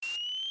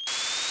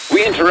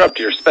We interrupt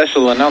your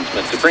special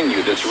announcement to bring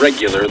you this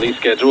regularly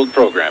scheduled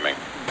programming.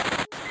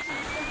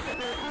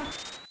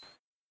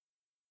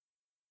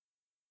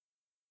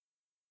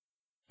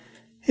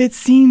 It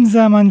seems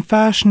I'm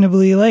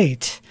unfashionably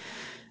late.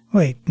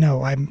 Wait,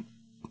 no, I'm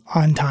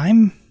on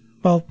time?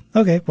 Well,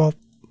 okay,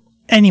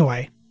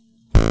 anyway.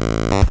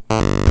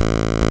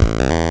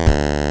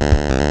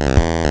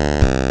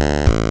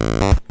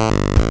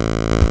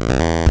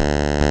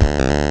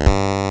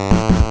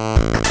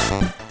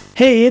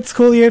 Hey, it's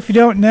Coolio if you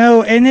don't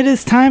know, and it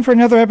is time for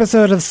another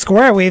episode of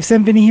Square Wave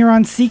Symphony here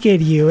on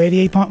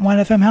CKDU 88.1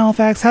 FM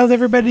Halifax. How's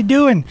everybody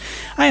doing?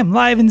 I am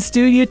live in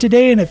studio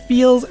today and it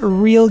feels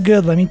real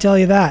good, let me tell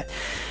you that.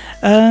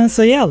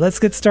 So yeah, let's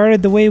get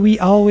started the way we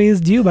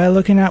always do by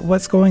looking at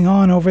what's going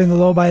on over in the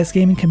Low Bias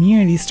Gaming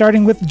community,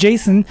 starting with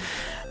Jason,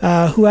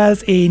 who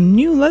has a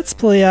new Let's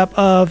Play up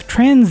of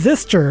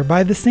Transistor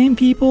by the same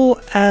people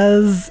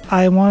as,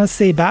 I want to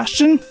say,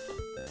 Bastion.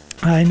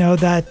 I know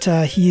that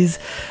he's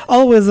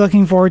always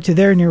looking forward to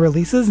their new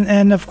releases,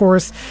 and of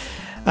course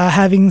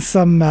having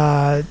some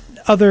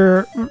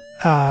other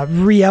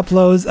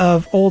re-uploads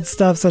of old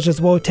stuff such as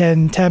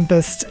Wotan,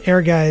 Tempest,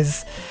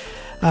 Airguys,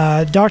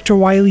 Dr.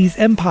 Wily's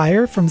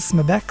Empire from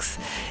Smabex,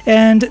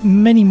 and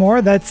many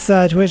more. That's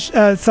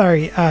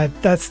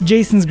that's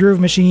Jason's Groove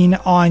Machine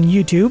on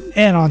YouTube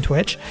and on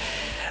Twitch.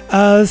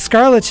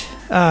 Scarlet,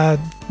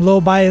 Low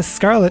Bias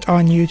Scarlet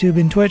on YouTube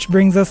and Twitch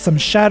brings us some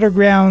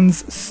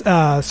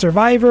Shattergrounds,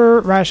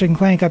 Survivor, Ratchet and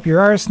Clank Up Your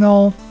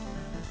Arsenal,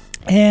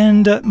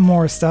 and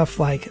more stuff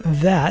like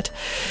that.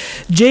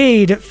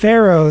 Jade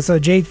Pharaoh, so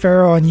Jade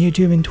Pharaoh on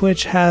YouTube and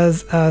Twitch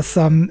has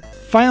some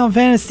Final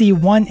Fantasy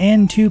 1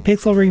 and 2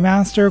 Pixel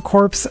Remaster,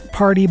 Corpse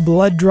Party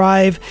Blood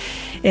Drive,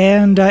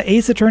 and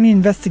Ace Attorney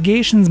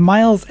Investigations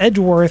Miles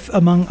Edgeworth,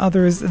 among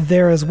others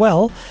there as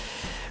well.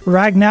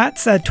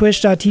 Ragnats at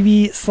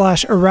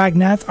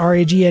twitch.tv/Ragnats,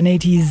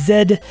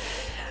 Ragnatz,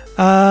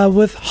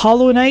 with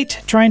Hollow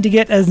Knight, trying to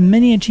get as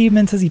many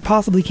achievements as he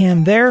possibly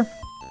can there.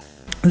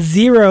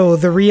 Zero,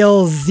 the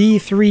real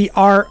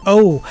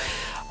Z3RO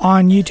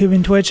on YouTube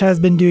and Twitch, has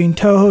been doing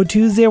Touhou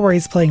Tuesday, where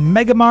he's playing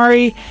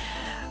Megamari.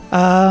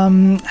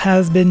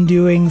 Has been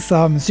doing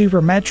some Super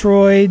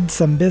Metroid,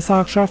 some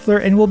Bishock Shuffler,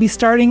 and will be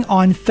starting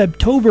on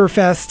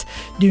Febtoberfest,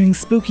 doing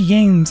spooky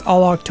games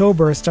all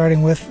October,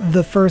 starting with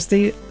the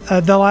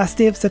last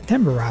day of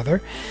September,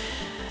 rather.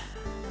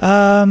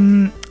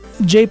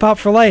 J-Pop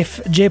for Life,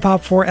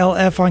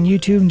 J-Pop4LF on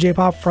YouTube, and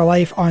J-Pop for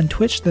Life on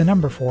Twitch, the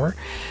number 4,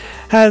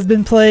 has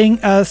been playing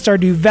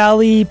Stardew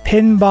Valley,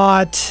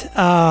 Pinbot,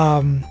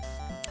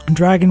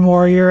 Dragon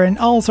Warrior, and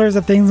all sorts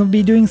of things. Will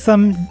be doing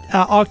some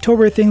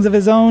October things of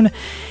his own,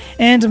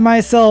 and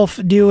myself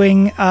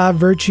doing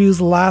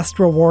Virtue's Last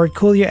Reward,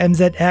 Coolio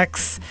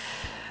MZX,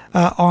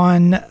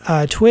 on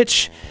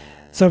Twitch.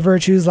 So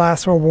Virtue's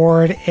Last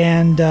Reward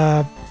and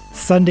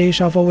Sunday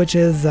Shuffle, which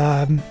is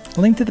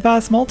Link to the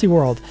Past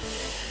Multi-World.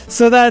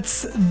 So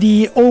that's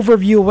the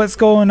overview of what's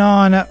going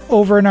on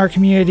over in our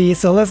community.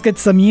 So let's get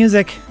some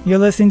music. You're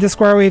listening to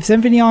Square Wave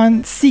Symphony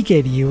on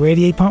CKDU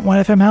 88.1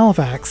 FM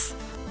Halifax.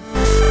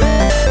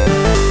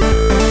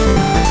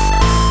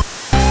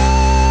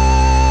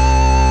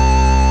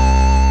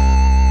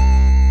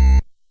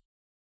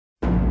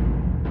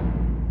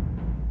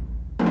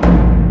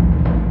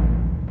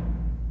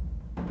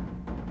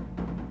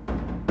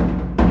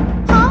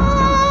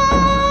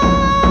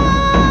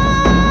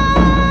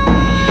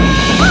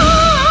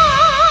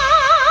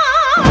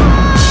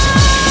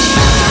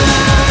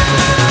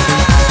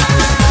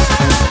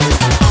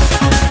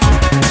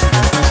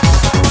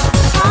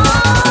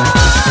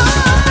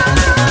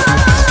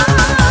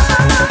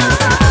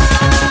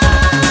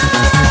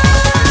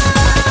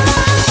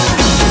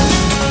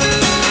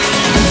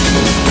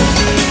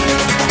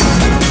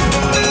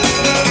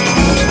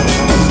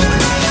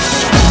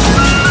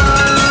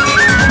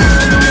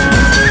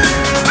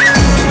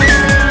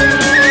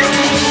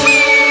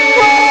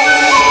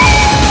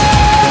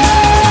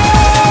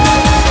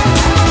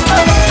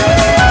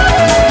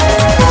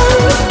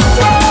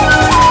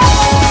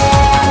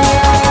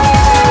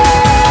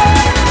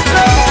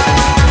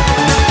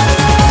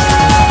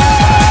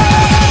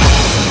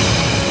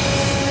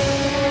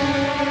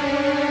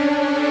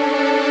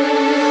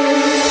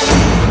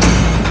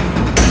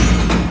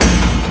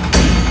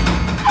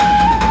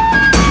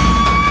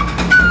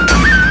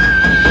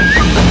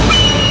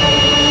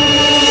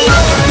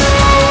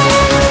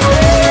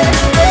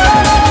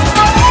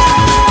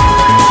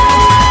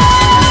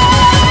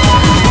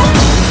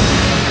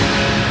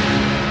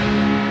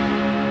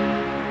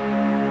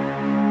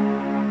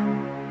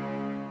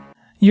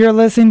 You're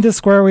listening to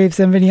Square Wave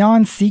Symphony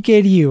on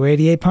CKDU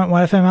 88.1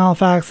 FM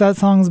Halifax. That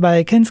song's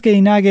by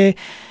Kensuke Inage,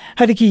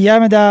 Haruki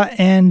Yamada,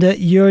 and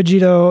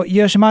Yojiro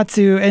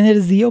Yoshimatsu, and it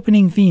is the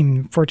opening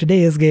theme for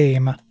today's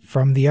game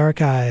from the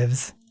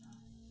archives.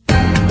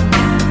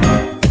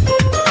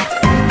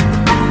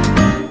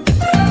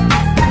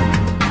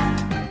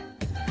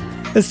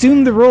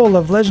 Assume the role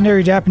of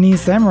legendary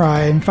Japanese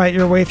samurai and fight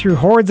your way through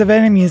hordes of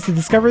enemies to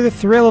discover the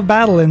thrill of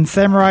battle in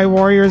Samurai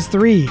Warriors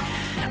 3.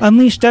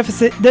 Unleash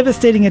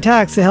devastating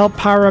attacks to help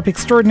power up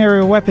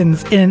extraordinary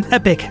weapons in an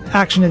epic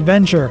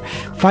action-adventure.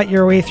 Fight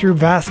your way through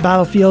vast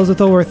battlefields with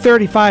over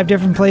 35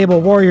 different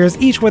playable warriors,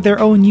 each with their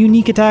own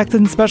unique attacks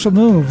and special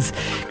moves.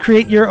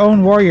 Create your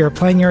own warrior,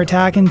 plan your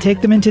attack, and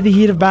take them into the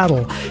heat of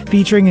battle.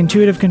 Featuring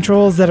intuitive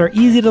controls that are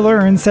easy to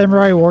learn,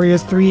 Samurai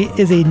Warriors 3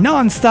 is a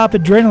non-stop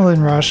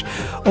adrenaline rush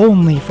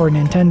only for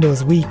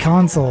Nintendo's Wii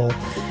console.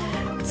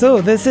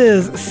 So this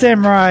is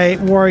Samurai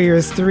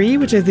Warriors 3,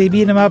 which is a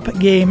beat-em-up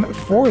game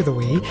for the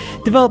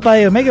Wii, developed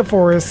by Omega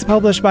Force,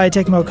 published by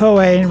Tecmo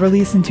Koei, and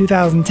released in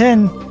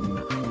 2010.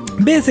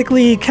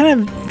 Basically,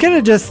 kind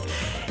of just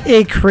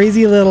a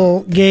crazy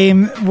little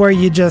game where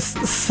you just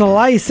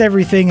slice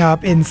everything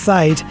up in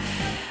sight.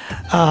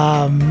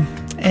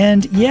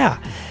 And yeah,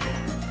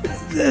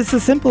 it's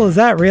as simple as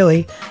that,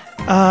 really.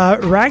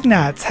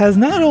 Ragnats has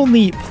not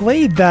only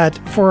played that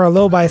for a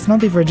low buy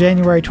monthly for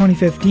January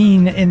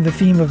 2015 in the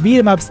theme of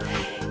beat-em-ups,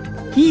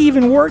 he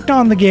even worked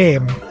on the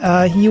game.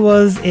 He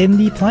was in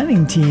the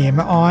planning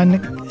team on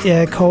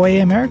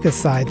Koei America's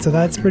side, so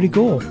that's pretty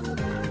cool.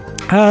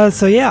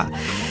 So yeah,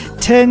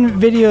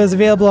 10 videos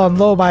available on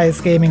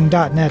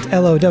lowbiasgaming.net,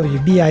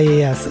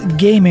 LOWBIAS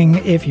gaming,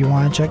 if you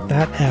want to check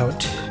that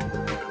out.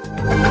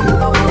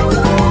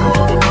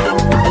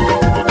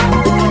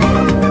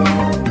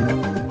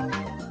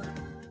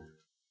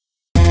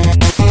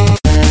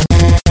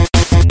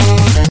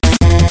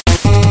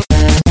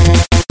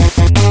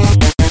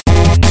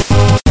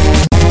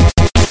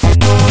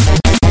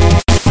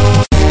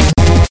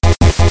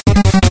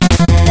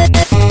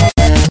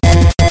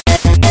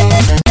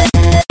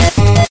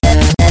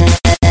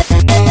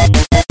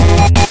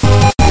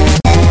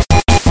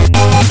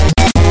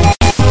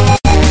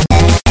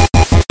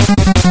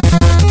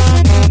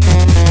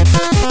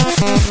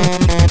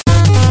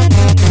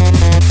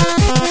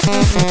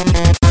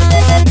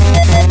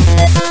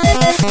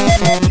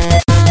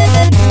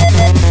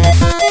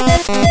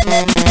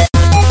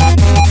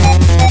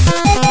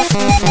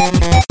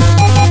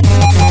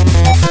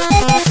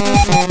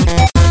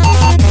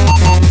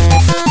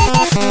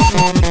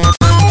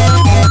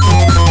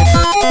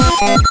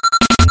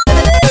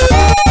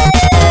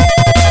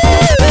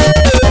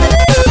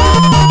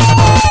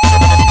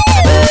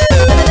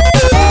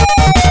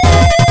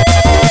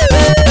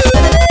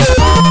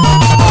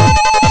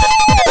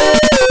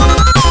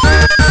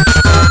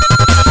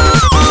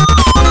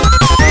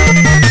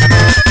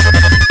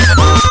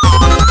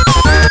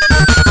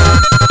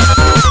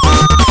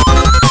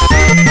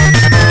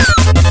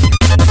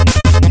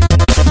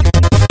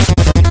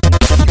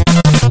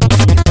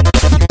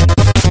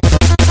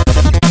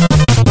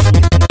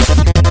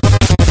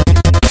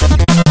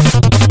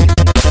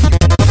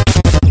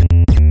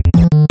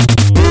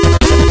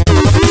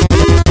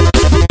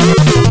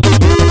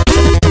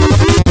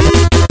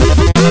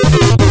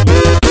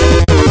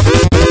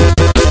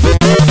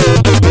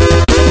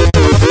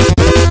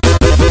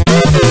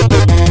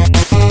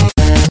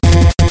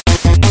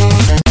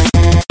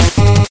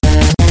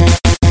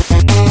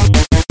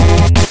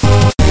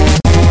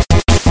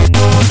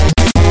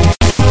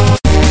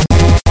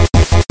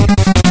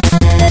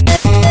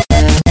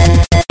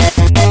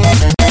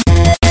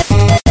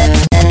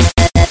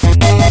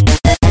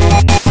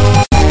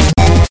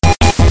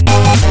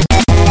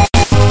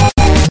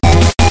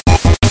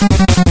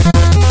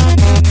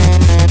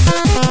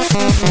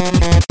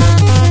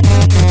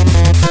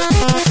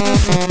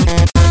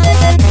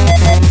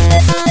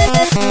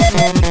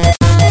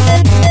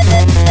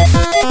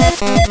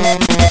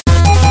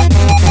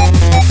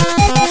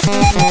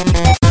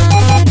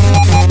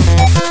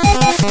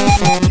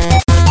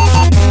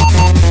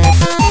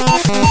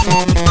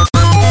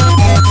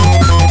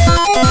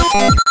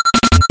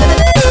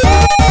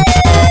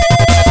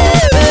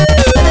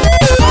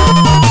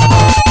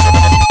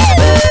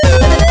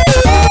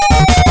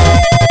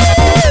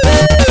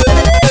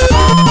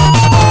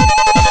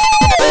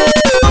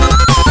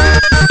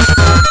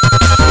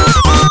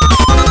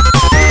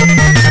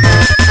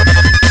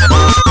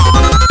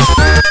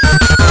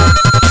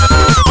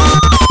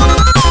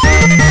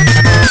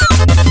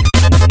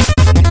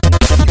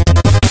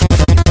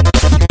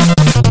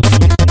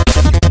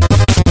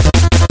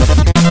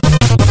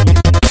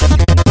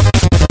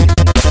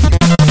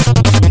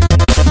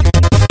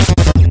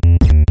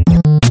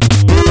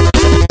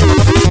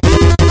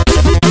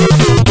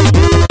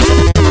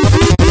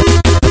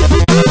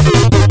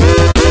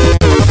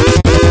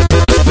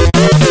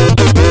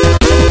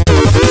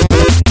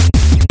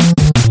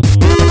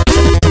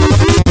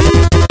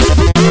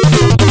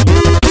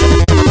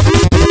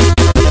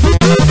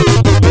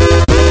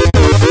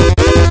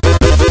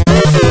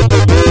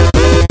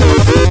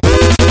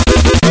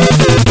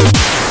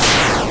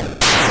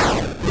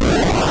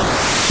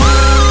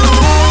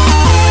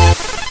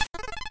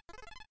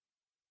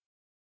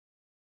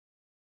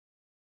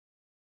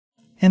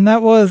 And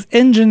that was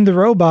Engine the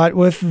Robot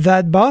with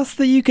That Boss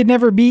That You Could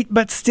Never Beat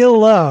But Still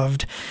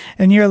Loved.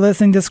 And you're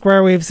listening to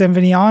Square Wave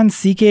Symphony on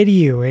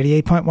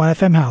CKDU 88.1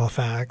 FM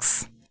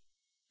Halifax.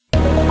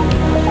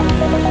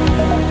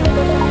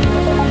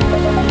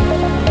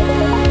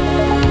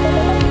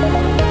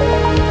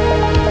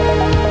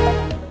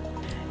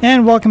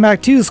 And welcome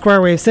back to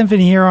Square Wave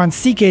Symphony here on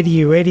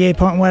CKDU 88.1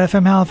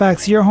 FM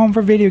Halifax, your home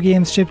for video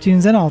games,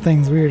 chiptunes, and all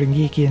things weird and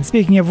geeky. And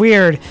speaking of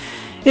weird,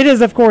 it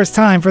is of course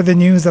time for the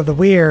news of the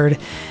weird.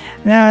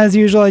 Now, as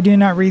usual, I do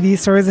not read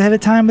these stories ahead of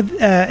time,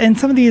 and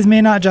some of these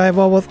may not jive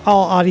well with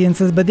all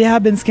audiences, but they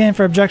have been scanned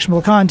for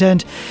objectionable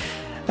content.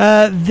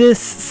 This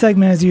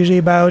segment is usually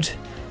about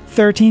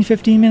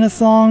 13-15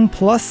 minutes long,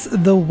 plus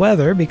the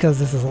weather, because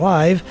this is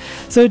live,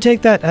 so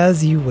take that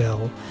as you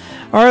will.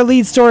 Our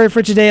lead story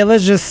for today,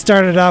 let's just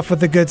start it off with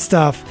the good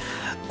stuff.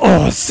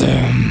 Awesome!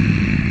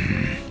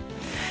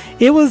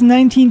 It was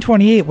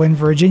 1928 when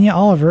Virginia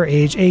Oliver,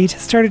 age 8,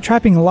 started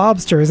trapping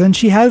lobsters, and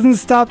she hasn't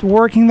stopped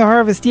working the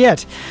harvest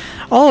yet.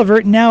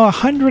 Oliver, now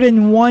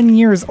 101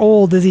 years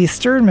old, is a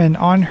sternman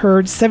on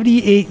her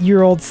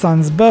 78-year-old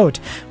son's boat,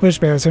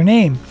 which bears her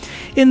name.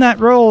 In that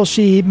role,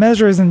 she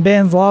measures and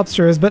bands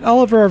lobsters, but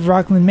Oliver of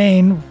Rockland,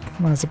 Maine,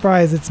 what a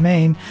surprise, it's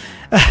Maine,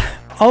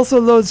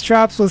 also loads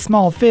traps with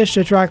small fish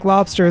to attract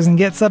lobsters and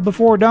gets up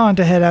before dawn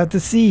to head out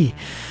to sea.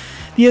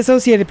 The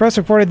Associated Press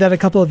reported that a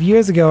couple of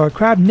years ago, a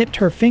crab nipped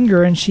her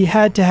finger and she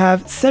had to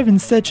have 7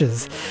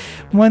 stitches.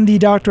 When the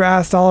doctor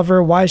asked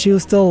Oliver why she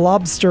was still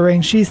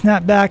lobstering, she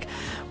snapped back,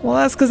 "Well,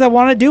 that's because I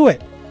want to do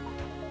it."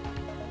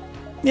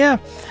 Yeah,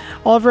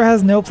 Oliver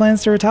has no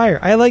plans to retire.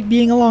 "I like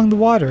being along the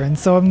water, and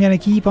so I'm going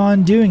to keep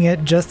on doing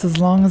it just as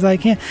long as I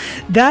can."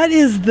 That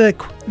is the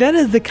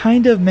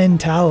kind of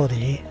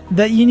mentality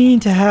that you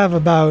need to have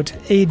about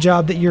a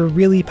job that you're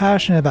really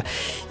passionate about.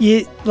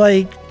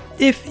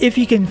 If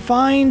you can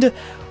find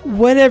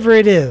whatever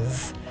it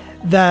is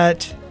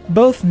that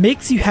both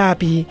makes you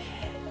happy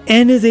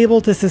and is able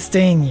to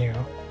sustain you,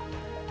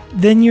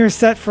 then you're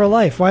set for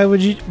life. Why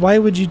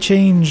would you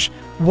change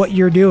what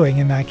you're doing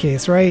in that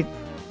case, right?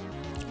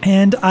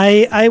 And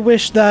I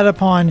wish that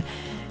upon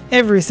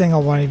every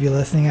single one of you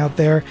listening out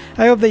there.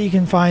 I hope that you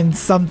can find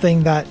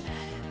something that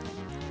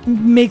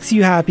makes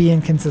you happy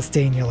and can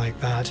sustain you like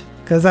that,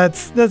 because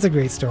that's a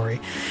great story.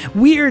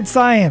 Weird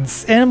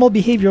science. Animal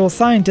behavioral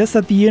scientists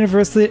at the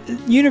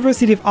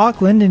University of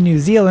Auckland in New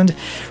Zealand,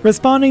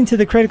 responding to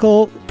the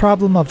critical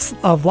problem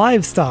of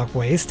livestock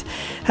waste,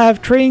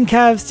 have trained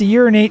calves to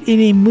urinate in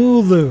a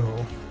mooloo.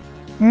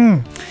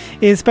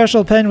 A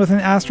special pen with an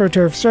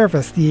astroturf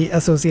surface, the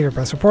Associated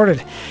Press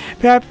reported.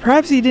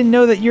 Perhaps you didn't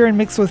know that urine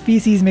mixed with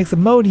feces makes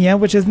ammonia,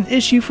 which is an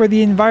issue for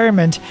the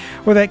environment,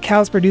 or that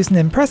cows produce an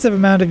impressive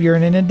amount of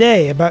urine in a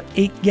day, about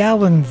 8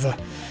 gallons.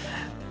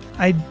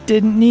 I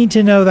didn't need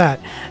to know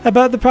that.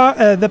 About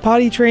the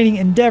potty training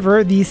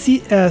endeavor, the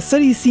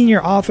study's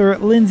senior author,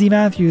 Lindsay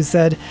Matthews,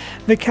 said,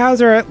 "The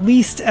cows are at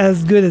least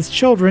as good as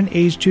children,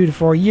 aged 2 to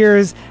 4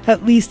 years,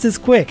 at least as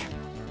quick."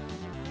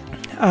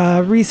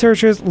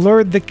 Researchers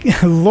lured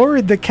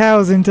the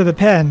cows into the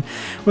pen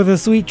with a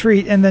sweet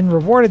treat and then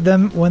rewarded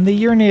them when they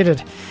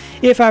urinated.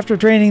 If after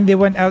training they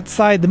went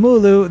outside the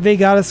mooloo, they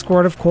got a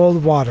squirt of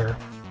cold water.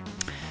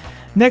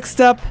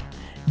 Next up,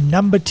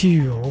 number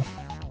 2.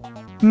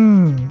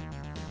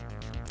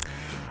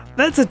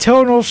 That's a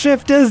tonal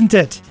shift, isn't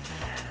it?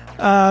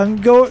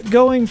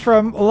 Going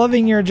from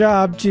loving your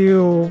job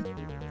to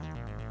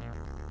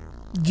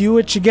do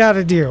what you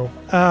gotta do,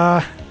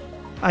 I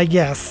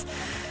guess.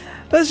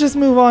 Let's just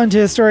move on to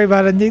a story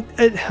about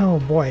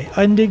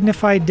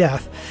undignified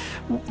death.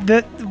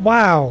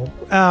 Wow.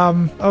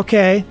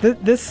 Okay.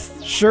 This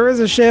sure is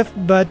a shift,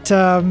 but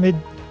it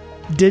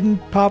didn't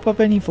pop up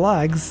any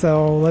flags,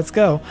 so let's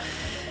go.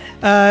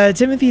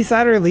 Timothy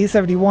Satterley,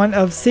 71,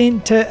 of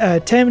St.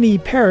 Tammany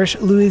Parish,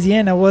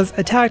 Louisiana, was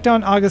attacked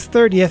on August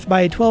 30th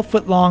by a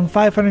 12-foot-long,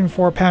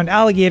 504-pound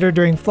alligator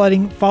during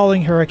flooding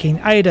following Hurricane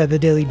Ida, the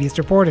Daily Beast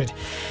reported.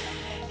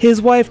 His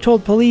wife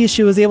told police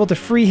she was able to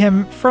free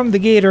him from the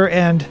gator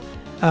and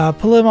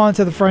pull him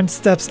onto the front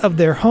steps of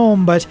their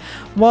home, but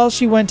while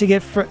she went to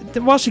get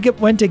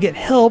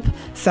help,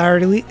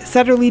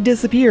 Satterley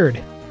disappeared.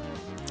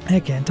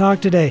 I can't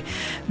talk today.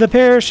 The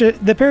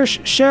parish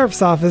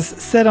sheriff's office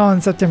said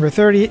on September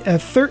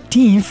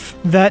 13th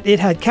that it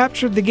had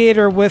captured the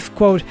gator with,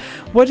 quote,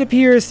 "what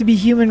appears to be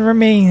human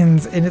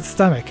remains in its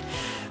stomach."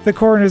 The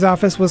coroner's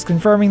office was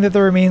confirming that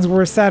the remains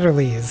were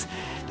Satterley's.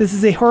 "This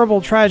is a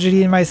horrible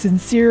tragedy, and my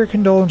sincere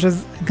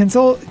condolences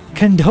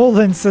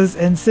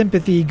and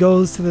sympathy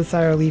goes to the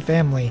Satterley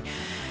family,"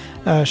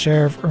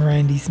 Sheriff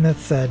Randy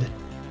Smith said.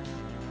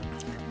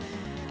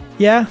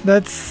 Yeah,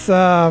 that's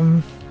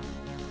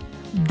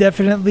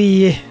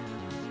definitely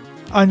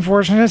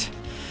unfortunate.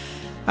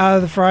 Out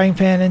of the frying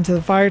pan into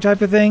the fire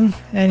type of thing.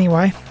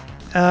 Anyway,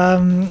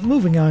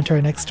 moving on to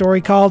our next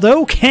story called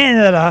 "Oh,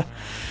 Canada!"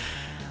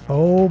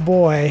 Oh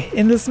boy.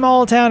 In the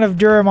small town of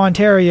Durham,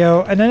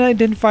 Ontario, an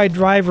unidentified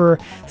driver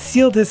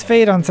sealed his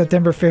fate on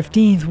September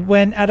 15th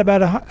when at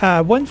about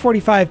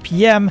 1:45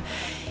 p.m.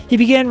 he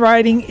began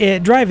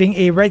driving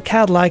a red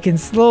Cadillac in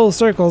slow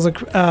circles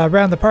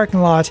around the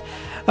parking lot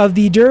of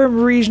the Durham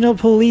Regional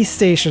Police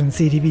Station,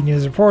 CTV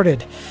News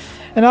reported.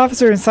 An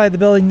officer inside the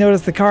building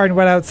noticed the car and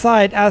went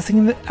outside,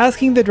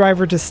 asking the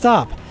driver to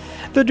stop.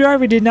 The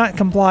driver did not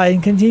comply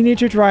and continued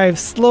to drive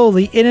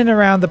slowly in and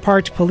around the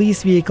parked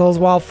police vehicles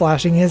while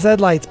flashing his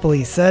headlights,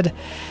 police said.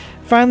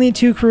 Finally,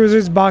 2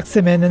 cruisers boxed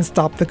him in and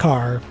stopped the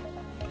car.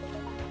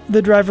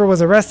 The driver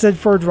was arrested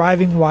for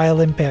driving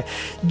while impaired.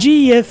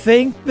 Gee, you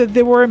think that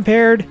they were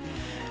impaired?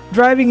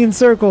 Driving in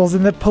circles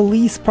in the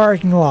police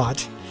parking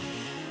lot.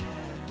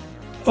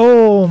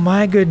 Oh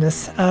my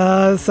goodness.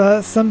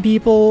 So some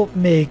people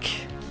make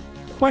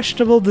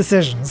questionable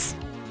decisions.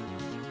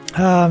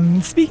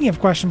 Speaking of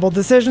questionable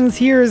decisions,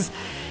 here's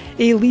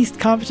a least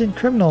competent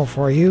criminal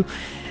for you.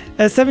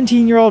 A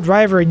 17-year-old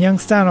driver in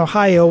Youngstown,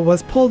 Ohio,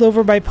 was pulled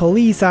over by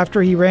police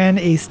after he ran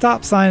a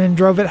stop sign and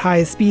drove at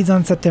high speeds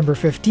on September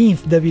 15th,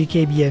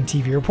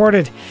 WKBN-TV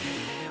reported.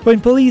 When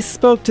police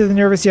spoke to the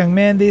nervous young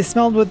man, they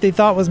smelled what they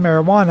thought was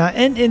marijuana,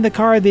 and in the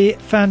car they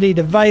found a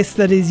device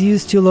that is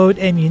used to load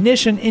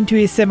ammunition into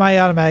a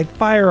semi-automatic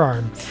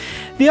firearm.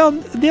 They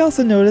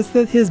also noticed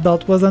that his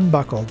belt was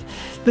unbuckled.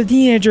 The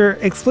teenager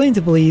explained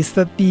to police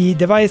that the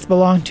device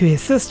belonged to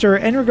his sister,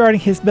 and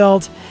regarding his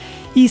belt,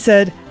 he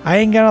said, "I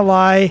ain't gonna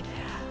lie,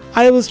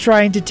 I was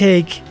trying to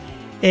take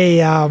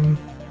a,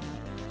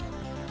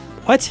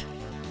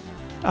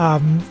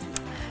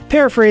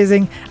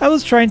 paraphrasing, I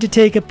was trying to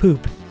take a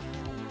poop."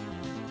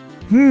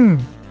 In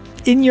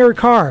your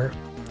car.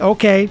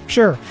 Okay,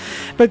 sure.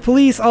 But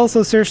police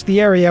also searched the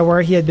area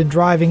where he had been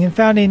driving and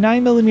found a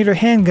 9mm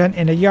handgun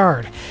in a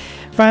yard.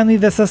 Finally,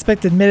 the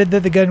suspect admitted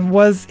that the gun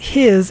was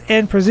his,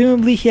 and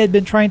presumably he had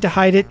been trying to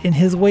hide it in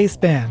his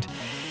waistband.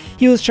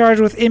 He was charged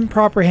with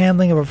improper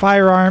handling of a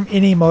firearm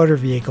in a motor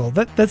vehicle.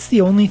 That's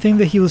the only thing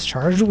that he was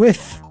charged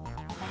with?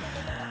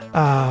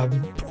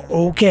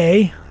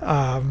 Okay.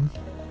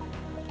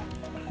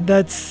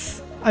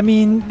 There's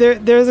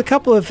a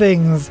couple of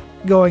things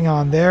going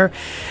on there,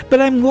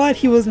 but I'm glad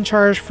he wasn't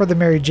charged for the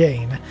Mary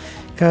Jane,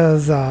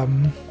 because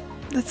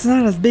that's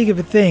not as big of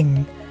a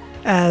thing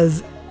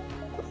as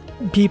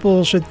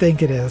people should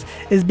think it is.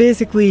 It's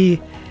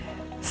basically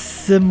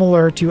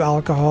similar to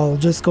alcohol,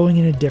 just going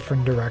in a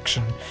different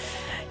direction.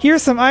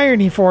 Here's some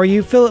irony for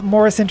you. Philip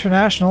Morris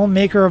International,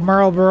 maker of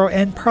Marlboro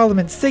and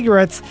Parliament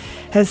cigarettes,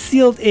 has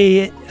sealed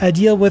a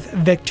deal with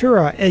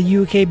Vectura, a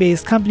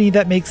UK-based company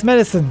that makes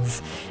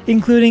medicines,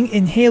 including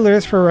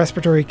inhalers for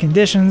respiratory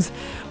conditions,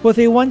 with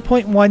a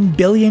 $1.1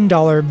 billion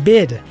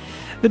bid.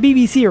 The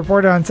BBC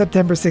reported on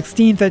September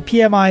 16th that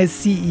PMI's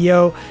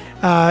CEO,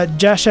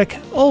 Jacek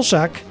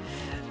Olszak,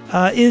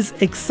 is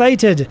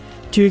excited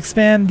to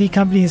expand the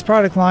company's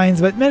product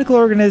lines, but medical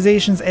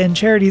organizations and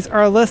charities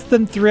are less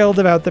than thrilled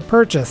about the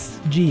purchase.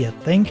 Gee, you'd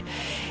think.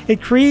 It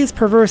creates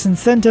perverse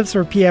incentives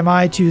for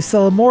PMI to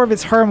sell more of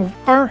its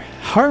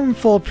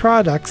harmful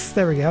products.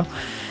 There we go.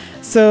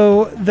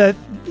 So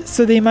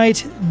they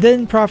might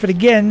then profit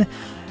again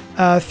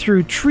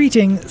through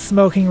treating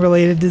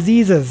smoking-related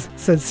diseases,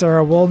 said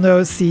Sarah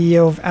Woolnow,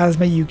 CEO of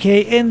Asthma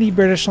UK and the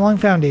British Lung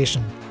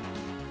Foundation.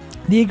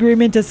 The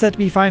agreement is set to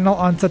be final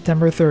on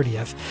September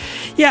 30th.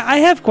 Yeah, I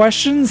have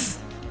questions,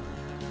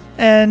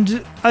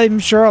 and I'm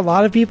sure a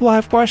lot of people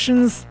have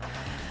questions.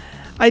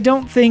 I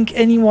don't think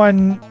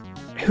anyone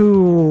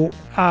who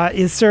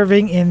is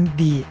serving in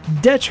the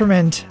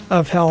detriment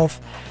of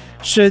health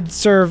should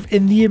serve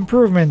in the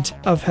improvement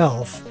of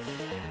health.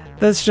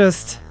 That's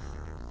just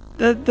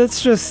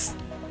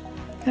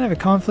kind of a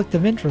conflict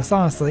of interest,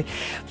 honestly.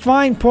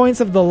 Fine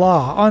points of the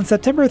law. On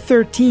September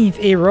 13th,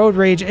 a road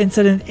rage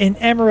incident in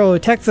Amarillo,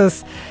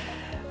 Texas,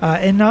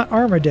 and not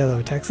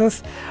Armadillo,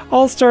 Texas,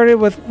 all started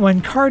with when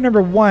car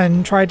number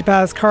 1 tried to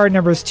pass car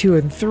numbers 2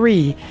 and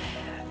 3.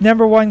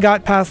 Number 1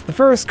 got past the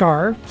first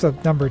car, so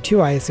number 2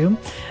 I assume,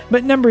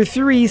 but number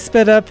 3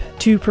 sped up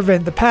to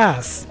prevent the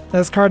pass.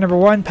 As car number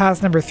 1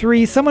 passed number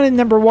 3, someone in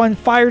number 1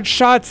 fired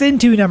shots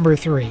into number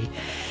 3.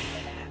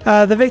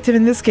 The victim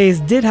in this case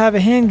did have a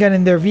handgun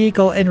in their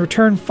vehicle and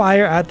returned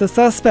fire at the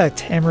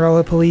suspect,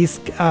 Amarillo Police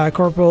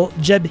Corporal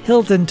Jeb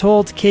Hilton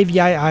told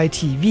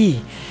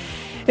KVII-TV.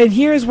 And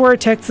here's where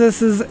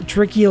Texas's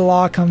tricky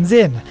law comes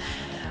in.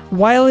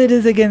 While it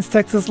is against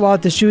Texas law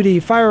to shoot a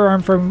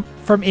firearm from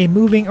a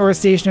moving or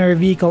stationary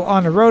vehicle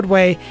on a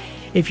roadway,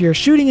 if you're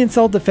shooting in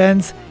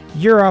self-defense,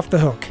 you're off the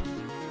hook.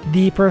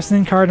 The person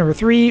in car number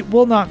 3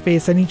 will not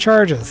face any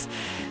charges.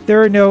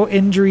 There are no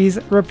injuries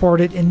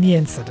reported in the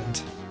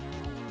incident.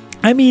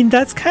 I mean,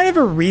 that's kind of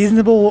a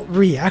reasonable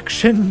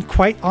reaction,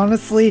 quite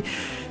honestly.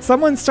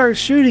 Someone starts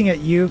shooting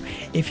at you.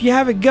 If you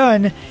have a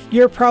gun,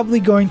 you're probably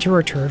going to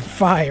return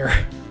fire.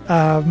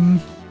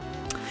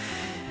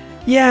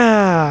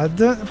 Yeah.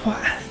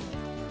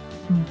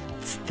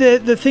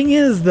 The thing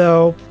is,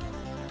 though,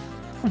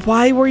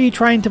 why were you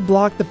trying to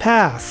block the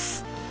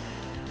pass?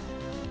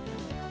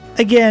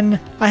 Again,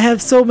 I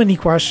have so many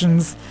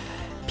questions.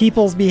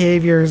 People's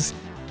behaviors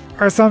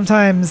are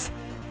sometimes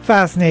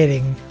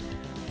fascinating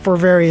for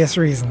various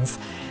reasons.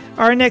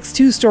 Our next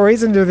 2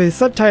 stories under the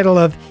subtitle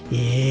of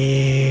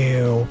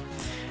Ew.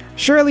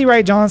 Shirley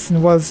Wright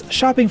Johnson was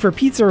shopping for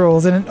pizza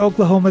rolls in an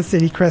Oklahoma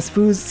City Crest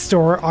Foods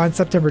store on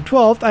September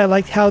 12th. I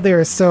liked how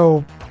they're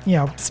so,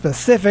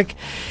 specific,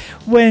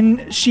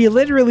 when she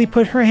literally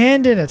put her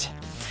hand in it.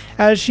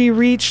 As she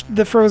reached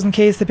the frozen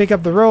case to pick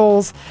up the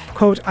rolls,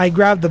 quote, I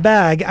grabbed the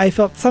bag. I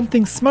felt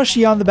something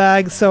smushy on the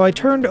bag, so I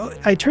turned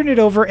it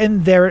over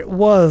and there it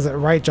was,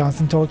 Wright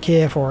Johnson told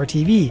KFOR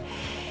TV.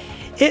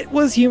 It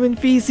was human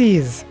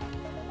feces.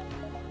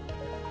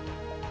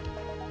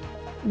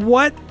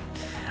 What?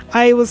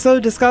 I was so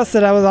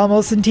disgusted I was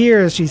almost in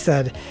tears, she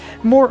said.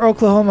 More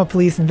Oklahoma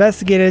police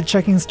investigated,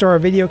 checking store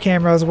video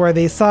cameras where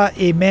they saw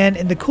a man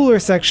in the cooler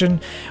section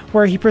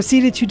where he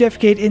proceeded to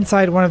defecate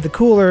inside one of the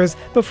coolers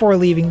before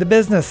leaving the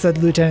business, said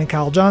Lieutenant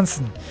Kyle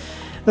Johnson.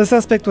 The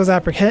suspect was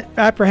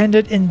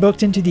apprehended and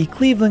booked into the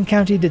Cleveland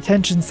County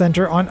Detention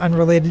Center on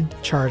unrelated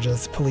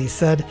charges, police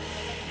said.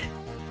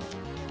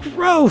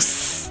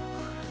 Gross!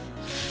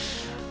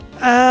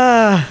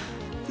 I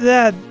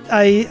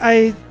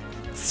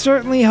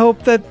certainly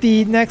hope that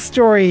the next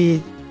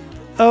story...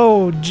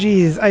 Oh,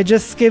 geez, I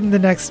just skimmed the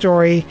next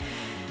story.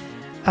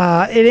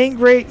 It ain't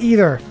great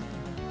either.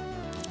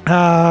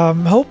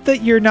 Hope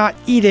that you're not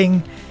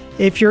eating.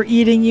 If you're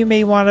eating, you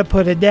may want to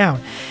put it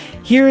down.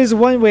 Here is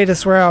one way to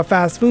swear out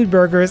fast food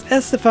burgers.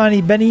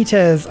 Estefany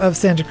Benitez of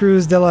Santa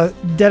Cruz de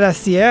la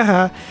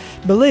Sierra,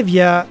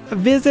 Bolivia,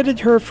 visited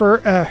her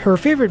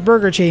favorite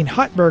burger chain,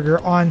 Hot Burger,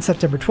 on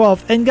September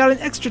 12th and got an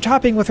extra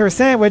topping with her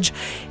sandwich,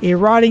 a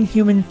rotting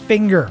human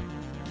finger.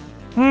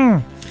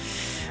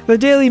 The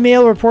Daily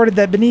Mail reported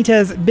that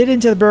Benitez bit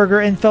into the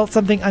burger and felt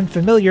something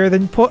unfamiliar,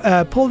 then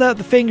pulled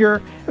the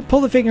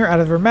finger out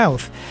of her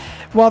mouth.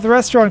 While the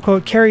restaurant,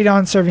 quote, carried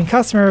on serving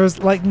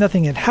customers like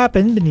nothing had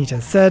happened,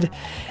 Benitez said,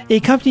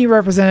 a company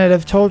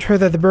representative told her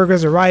that the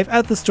burgers arrive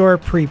at the store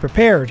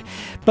pre-prepared.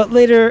 But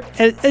later,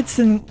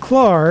 Edson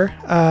Clore,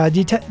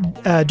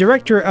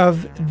 director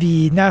of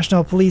the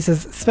National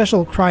Police's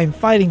Special Crime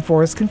Fighting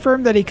Force,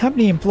 confirmed that a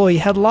company employee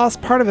had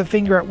lost part of a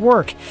finger at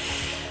work.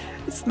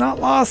 It's not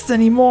lost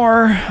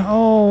anymore.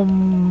 Oh,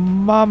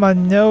 mama,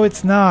 no,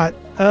 it's not.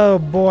 Oh,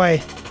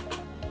 boy.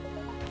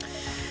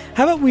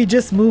 How about we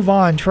just move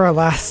on to our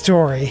last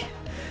story,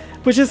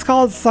 which is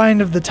called Sign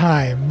of the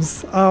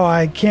Times. Oh,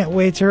 I can't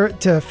wait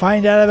to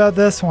find out about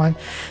this one.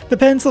 The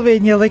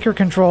Pennsylvania Liquor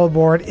Control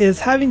Board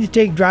is having to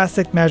take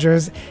drastic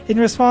measures in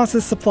response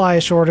to supply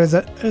shortage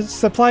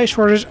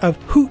of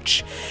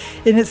hooch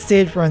in its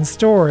state-run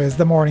stores,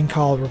 the Morning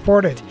Call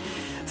reported.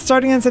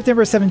 Starting on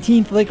September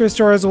 17th, liquor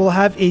stores will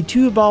have a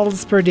 2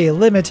 bottles per day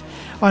limit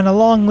on a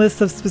long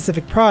list of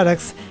specific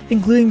products,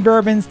 including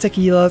bourbons,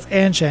 tequilas,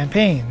 and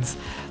champagnes.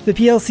 The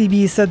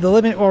PLCB said the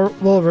limit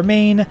will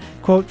remain,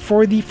 quote,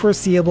 for the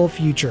foreseeable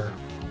future.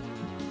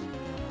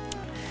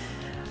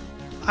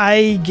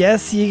 I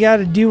guess you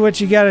gotta do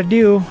what you gotta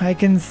do. I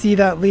can see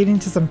that leading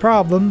to some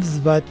problems,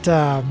 but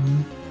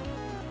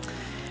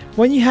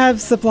when you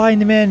have supply and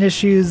demand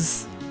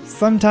issues,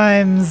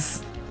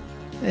 sometimes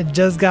it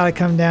just gotta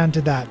come down to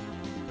that,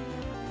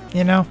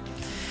 you know?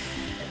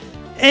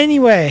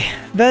 Anyway,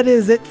 that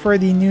is it for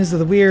the news of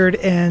the weird,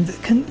 and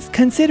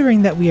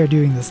considering that we are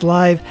doing this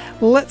live,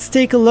 let's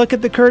take a look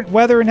at the current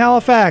weather in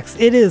Halifax.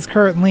 It is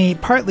currently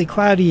partly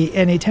cloudy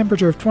and a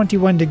temperature of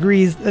 21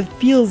 degrees that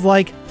feels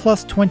like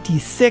plus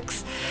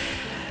 26.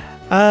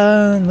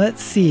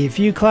 Let's see, a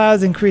few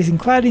clouds, increasing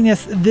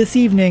cloudiness this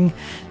evening,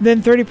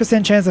 then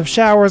 30% chance of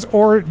showers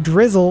or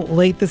drizzle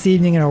late this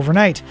evening and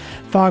overnight.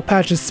 Fog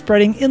patches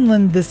spreading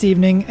inland this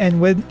evening, and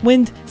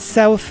wind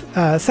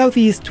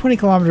southeast 20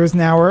 kilometers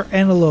an hour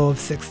and a low of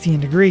 16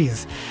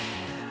 degrees.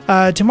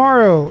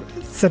 Tomorrow,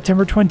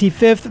 September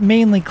 25th,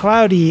 mainly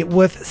cloudy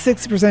with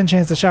 60%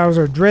 chance of showers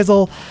or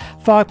drizzle.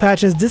 Fog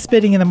patches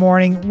dissipating in the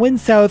morning. Wind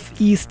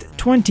southeast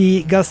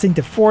 20, gusting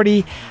to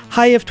 40.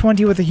 High of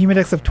 20 with a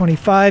humidex of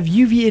 25.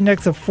 UV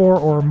index of 4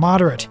 or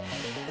moderate.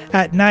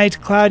 At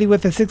night, cloudy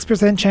with a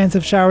 6% chance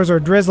of showers or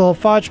drizzle.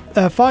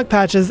 Fog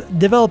patches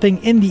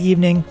developing in the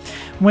evening.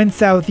 Wind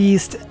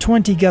southeast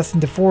 20,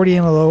 gusting to 40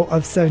 and a low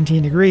of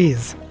 17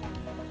 degrees.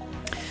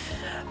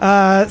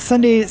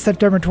 Sunday,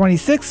 September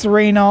 26th,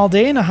 rain all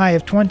day and a high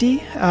of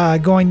 20,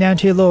 going down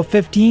to a low of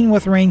 15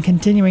 with rain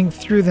continuing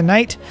through the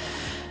night.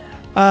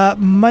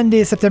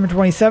 Monday, September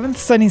 27th,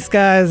 sunny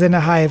skies and a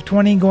high of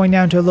 20, going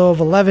down to a low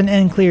of 11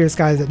 and clear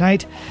skies at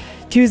night.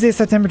 Tuesday,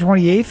 September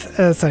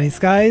 28th, sunny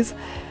skies,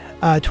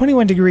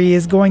 21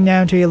 degrees, going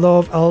down to a low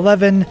of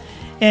 11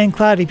 and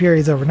cloudy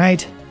periods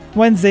overnight.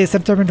 Wednesday,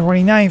 September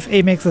 29th,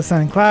 a mix of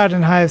sun and cloud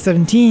and a high of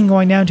 17,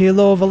 going down to a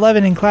low of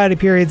 11 and cloudy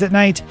periods at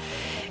night.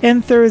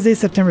 And Thursday,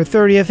 September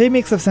 30th, a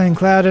mix of sun and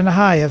cloud and a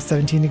high of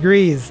 17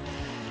 degrees.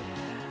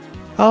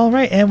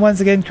 Alright, and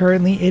once again,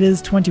 currently it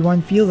is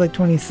 21, feels like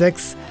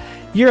 26.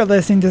 You're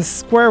listening to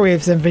Square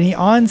Wave Symphony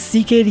on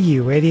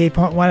CKDU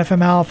 88.1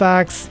 FM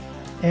Halifax.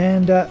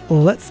 And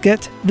let's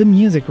get the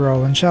music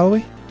rolling, shall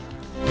we?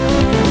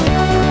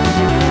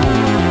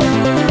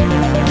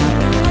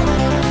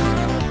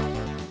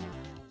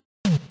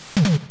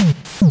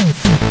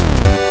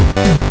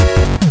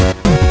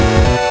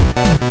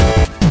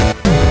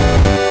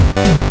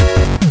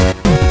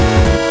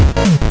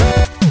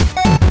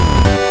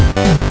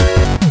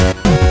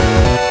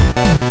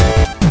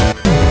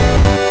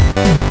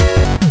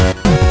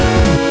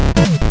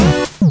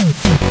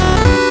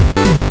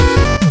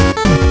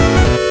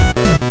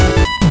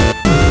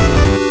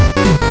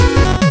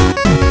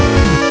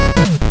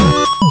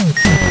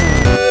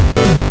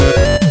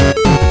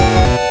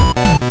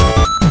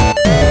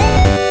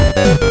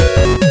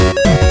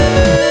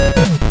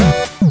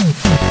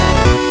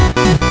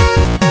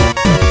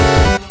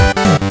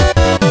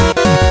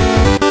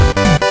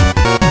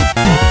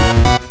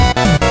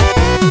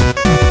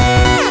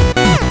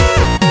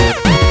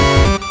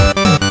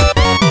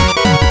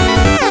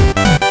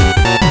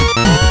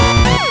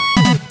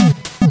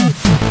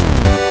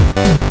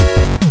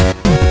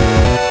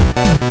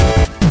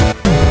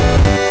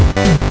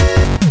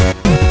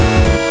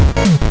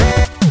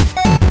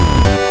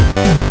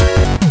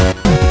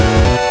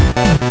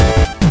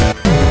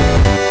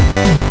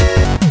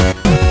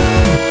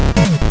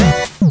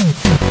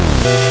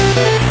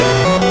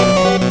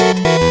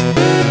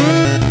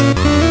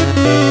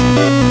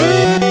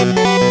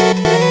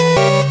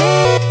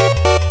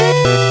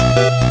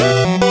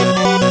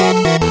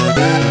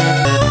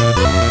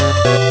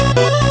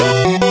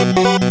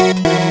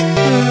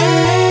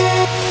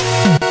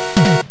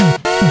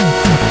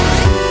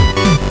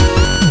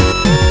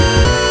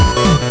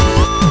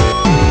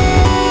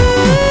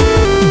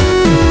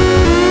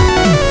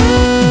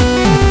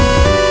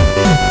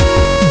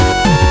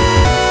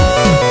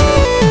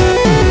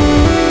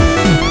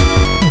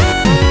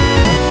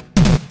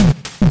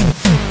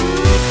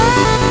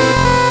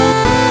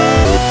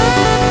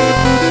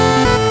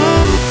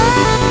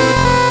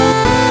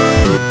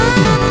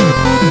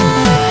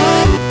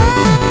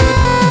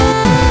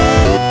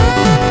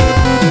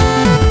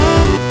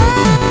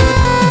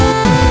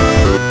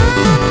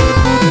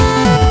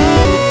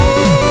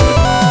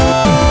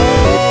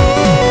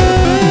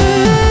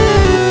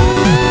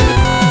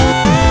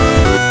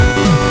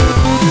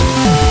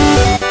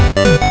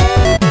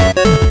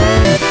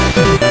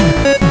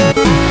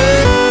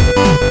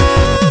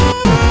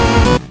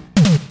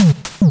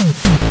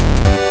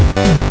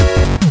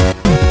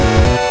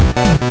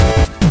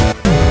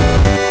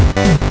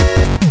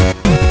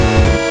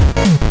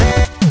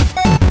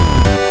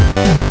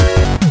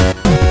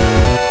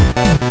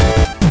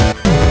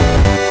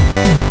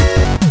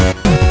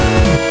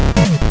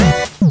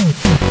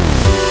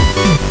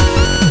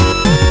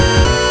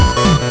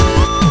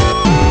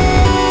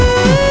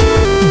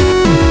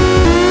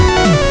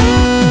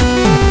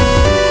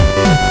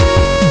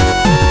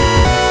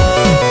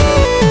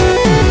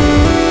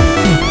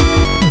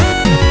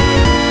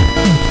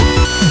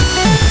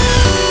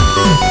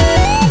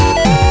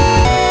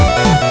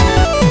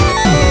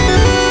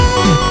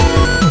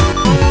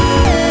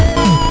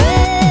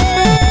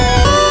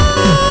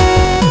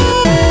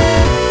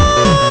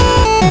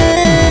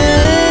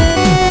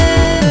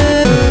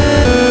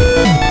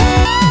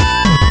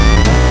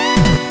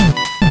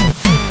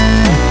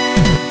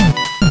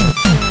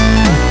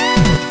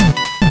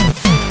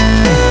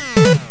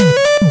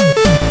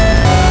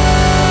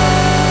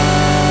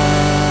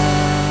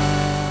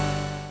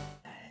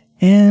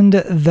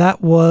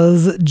 that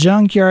was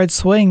Junkyard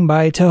Swing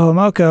by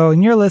Tohomoko,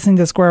 and you're listening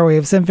to Square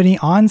Wave Symphony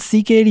on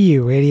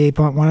CKDU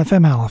 88.1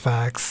 FM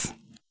Halifax.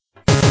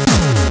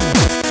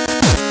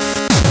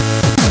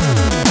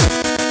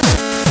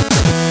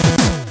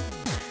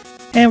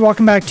 And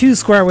welcome back to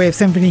Square Wave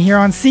Symphony here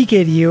on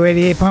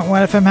CKDU 88.1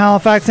 FM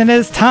Halifax, and it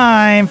is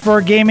time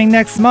for gaming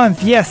next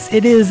month. Yes,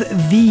 it is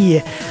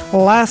the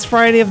last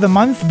Friday of the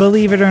month,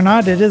 believe it or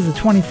not. It is the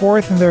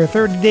 24th, and there are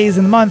 30 days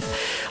in the month.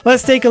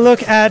 Let's take a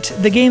look at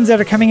the games that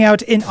are coming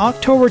out in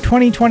October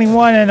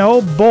 2021, and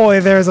oh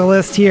boy, there's a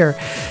list here.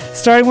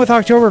 Starting with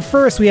October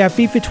 1st, we have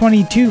FIFA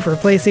 22 for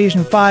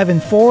PlayStation 5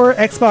 and 4,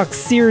 Xbox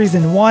Series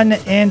and 1,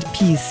 and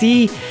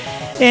PC,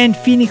 and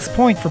Phoenix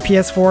Point for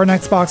PS4 and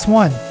Xbox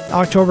One.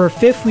 October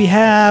 5th, we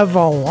have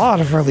a lot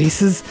of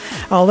releases.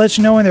 I'll let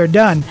you know when they're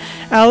done.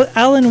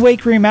 Alan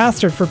Wake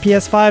Remastered for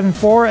PS5 and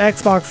 4,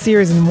 Xbox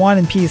Series and 1,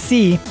 and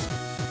PC.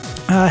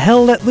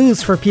 Hell Let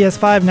Loose for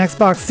PS5 and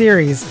Xbox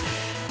Series.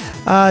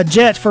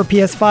 Jet for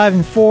PS5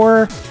 and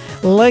 4.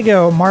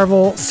 Lego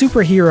Marvel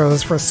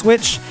Superheroes for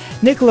Switch.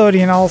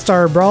 Nickelodeon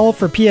All-Star Brawl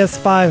for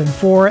PS5 and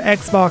 4,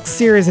 Xbox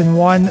Series and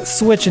 1,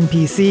 Switch and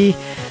PC.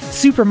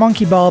 Super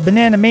Monkey Ball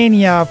Banana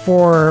Mania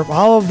for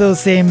all of those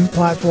same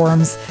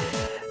platforms.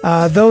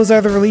 Those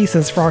are the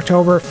releases for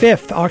October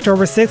 5th.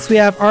 October 6th, we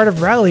have Art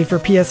of Rally for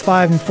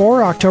PS5 and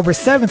 4. October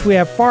 7th, we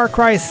have Far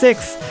Cry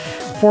 6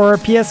 for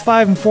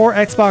PS5 and 4,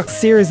 Xbox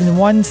Series and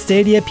 1,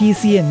 Stadia,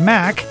 PC, and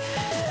Mac.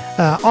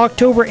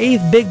 October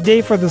 8th, big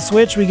day for the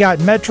Switch. We got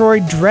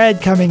Metroid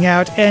Dread coming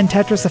out and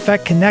Tetris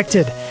Effect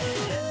Connected.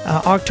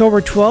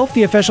 October 12th,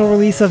 the official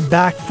release of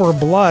Back 4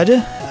 Blood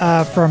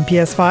from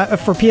PS5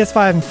 for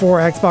PS5 and 4,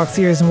 Xbox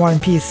Series and 1,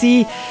 and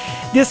PC.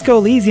 Disco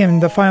Elysium,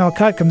 the final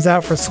cut, comes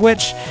out for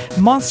Switch.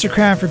 Monster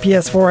Crown for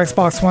PS4,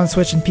 Xbox One,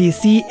 Switch, and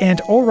PC,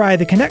 and Ori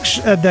the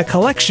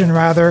collection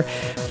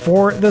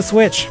for the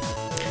Switch.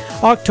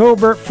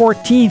 October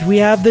 14th, we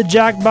have the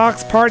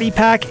Jackbox Party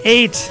Pack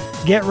 8.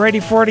 Get ready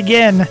for it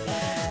again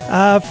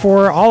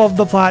for all of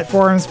the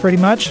platforms, pretty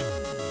much.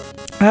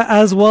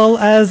 As well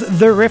as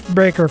the Rift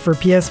Breaker for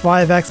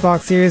PS5,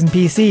 Xbox Series, and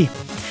PC.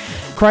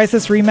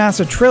 Crysis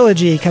Remastered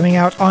Trilogy coming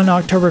out on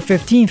October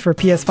 15th for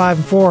PS5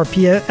 and 4,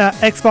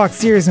 Xbox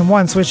Series and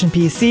 1, Switch, and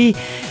PC.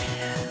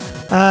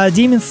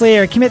 Demon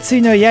Slayer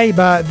Kimetsu no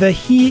Yaiba, the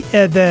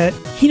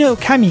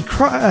Hinokami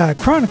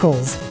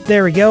Chronicles,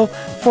 there we go,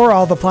 for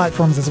all the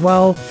platforms as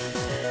well.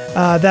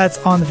 That's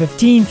on the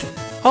 15th.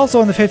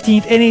 Also on the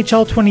 15th,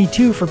 NHL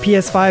 22 for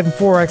PS5 and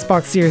 4,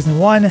 Xbox Series and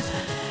 1.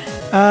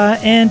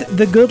 And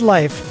The Good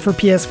Life for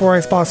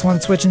PS4, Xbox One,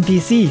 Switch, and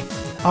PC.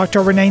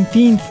 October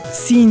 19th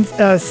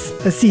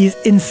sees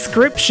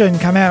Inscription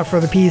come out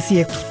for the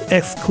PC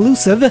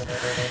exclusive,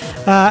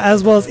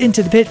 as well as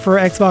Into the Pit for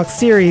Xbox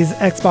Series,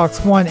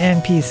 Xbox One,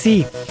 and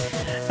PC.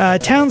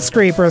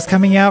 Townscraper is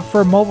coming out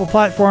for mobile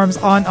platforms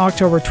on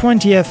October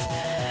 20th.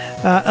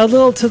 A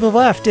Little to the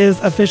Left is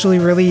officially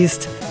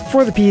released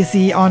for the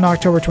PC on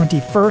October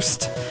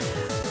 21st.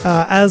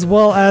 As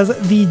well as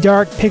the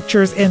Dark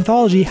Pictures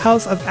anthology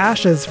House of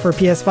Ashes for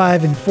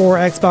PS5 and 4,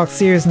 Xbox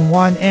Series and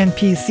 1, and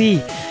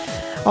PC.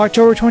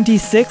 October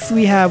 26th,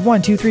 we have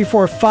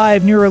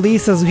 5 new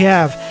releases. We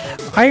have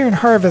Iron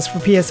Harvest for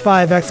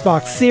PS5,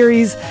 Xbox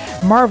Series,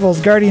 Marvel's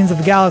Guardians of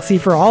the Galaxy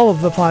for all of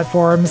the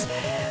platforms,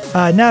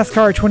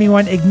 NASCAR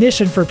 21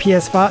 Ignition for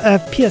PS4,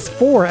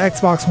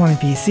 Xbox One, and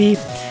PC,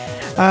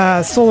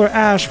 Solar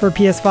Ash for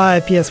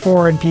PS5,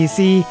 PS4, and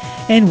PC,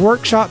 and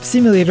Workshop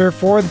Simulator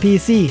for the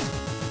PC.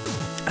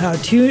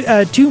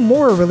 Two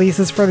more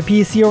releases for the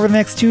PC over the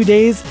next 2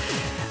 days.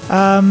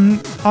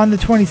 On the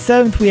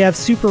 27th, we have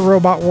Super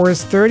Robot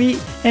Wars 30,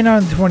 and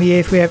on the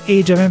 28th, we have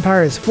Age of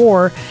Empires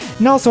 4.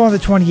 And also on the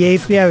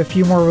 28th, we have a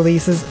few more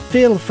releases.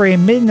 Fatal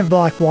Frame Maiden of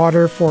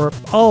Blackwater for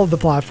all of the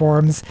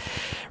platforms.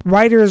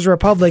 Riders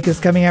Republic is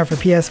coming out for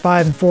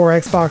PS5 and 4,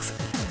 Xbox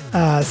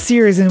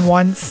Series and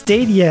 1,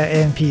 Stadia,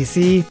 and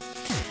PC.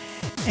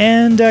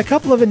 And a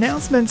couple of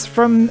announcements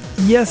from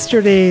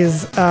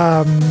yesterday's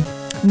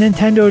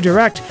Nintendo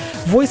Direct.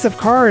 Voice of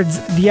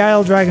Cards, The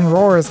Isle Dragon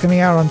Roar is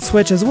coming out on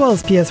Switch as well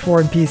as PS4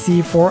 and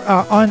PC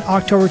on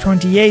October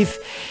 28th,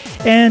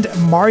 and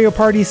Mario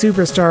Party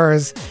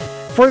Superstars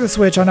for the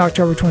Switch on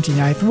October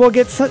 29th. We'll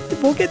get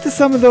to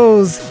some of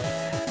those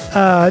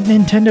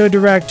Nintendo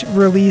Direct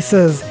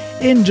releases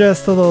in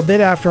just a little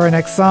bit after our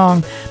next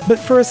song, but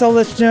first I'll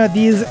let you know that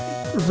these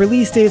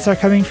release dates are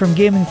coming from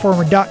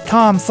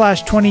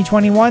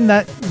GameInformer.com/2021.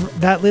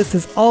 That list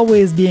is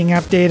always being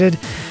updated.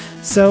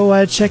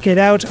 So check it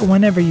out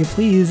whenever you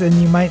please, and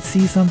you might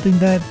see something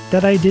that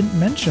I didn't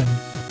mention,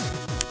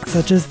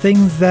 such as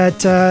things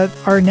that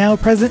are now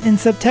present in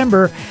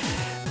September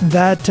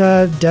that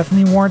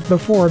definitely weren't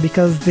before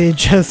because they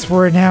just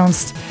were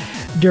announced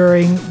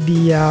during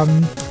the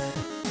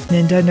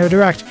Nintendo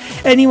Direct.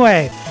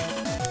 Anyway,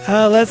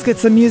 let's get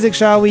some music,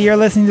 shall we? You're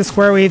listening to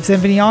Square Wave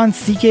Symphony on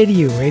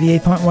CKDU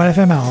 88.1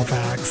 FM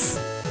Halifax.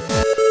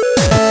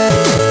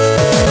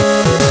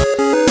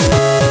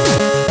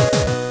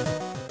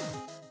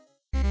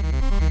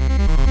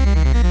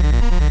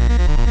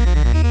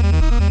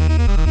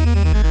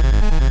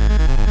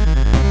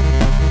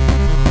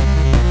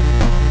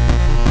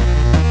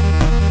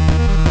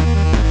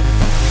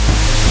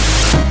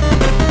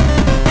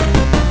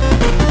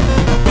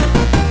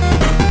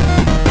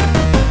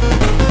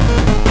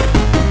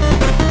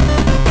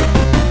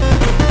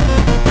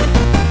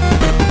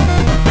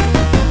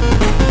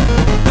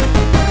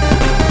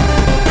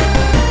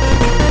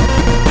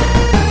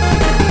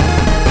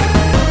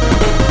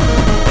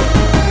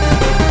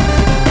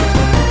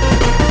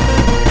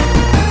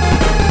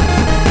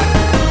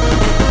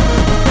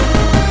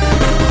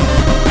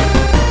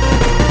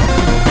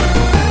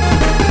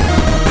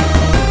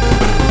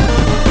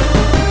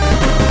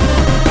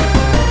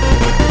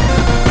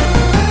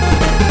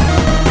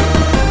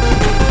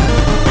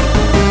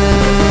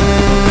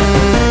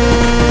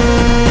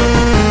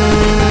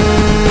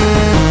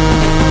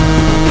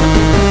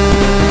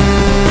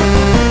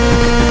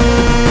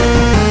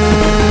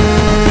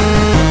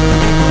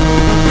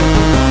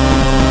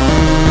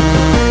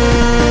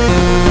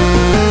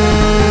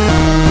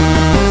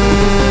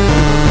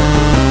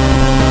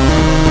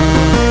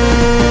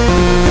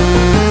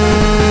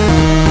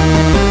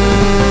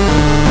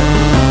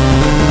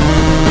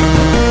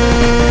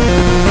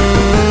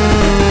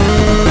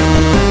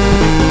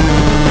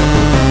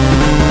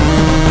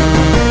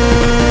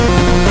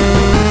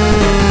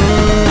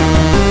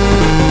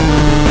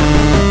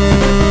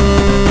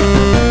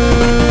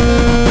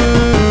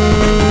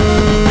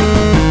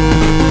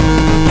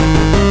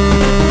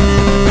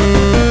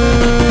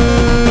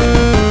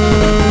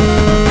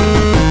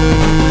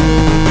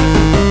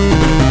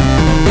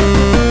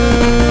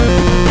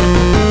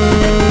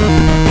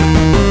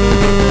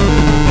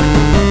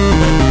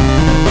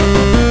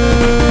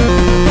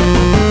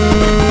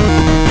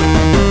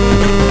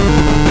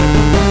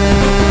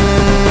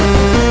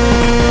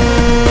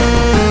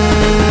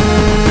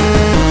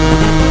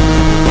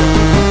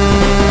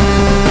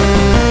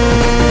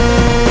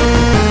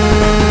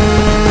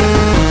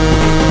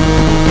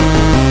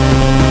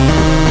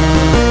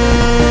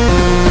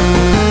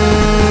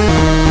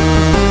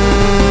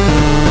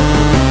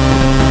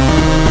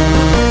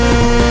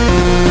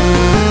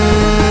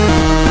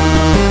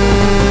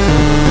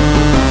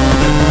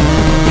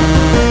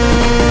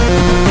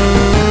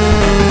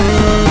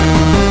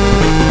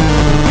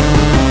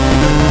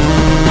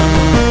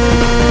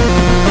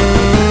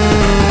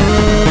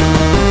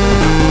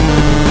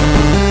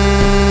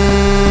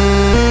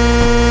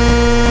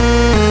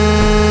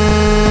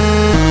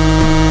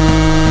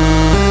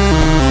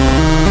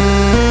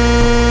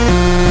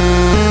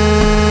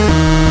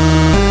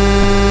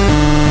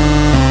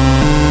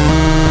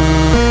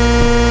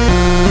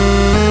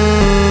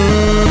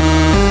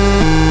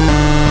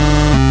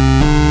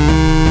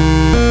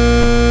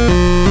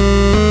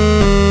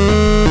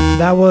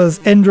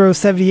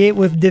 Endro78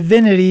 with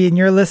Divinity, and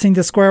you're listening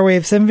to Square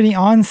Wave Symphony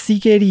on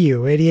CKDU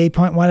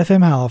 88.1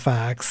 FM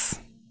Halifax.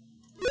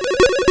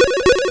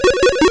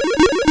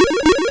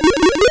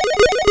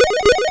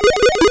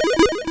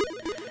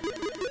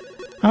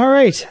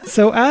 Alright,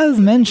 so as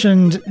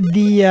mentioned,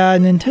 the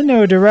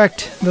Nintendo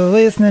Direct, the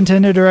latest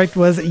Nintendo Direct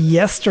was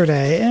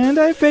yesterday, and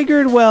I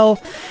figured, well,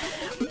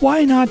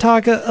 why not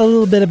talk a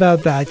little bit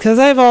about that? Because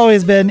I've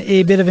always been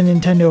a bit of a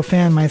Nintendo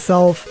fan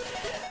myself.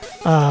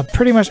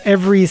 Pretty much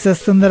every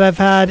system that I've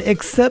had,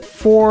 except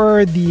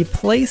for the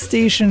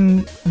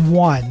PlayStation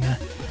 1,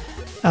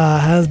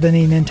 has been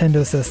a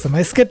Nintendo system.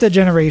 I skipped a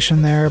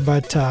generation there,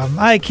 but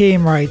I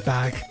came right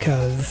back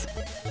because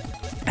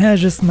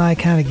it's just my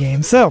kind of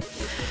game. So,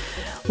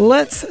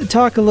 let's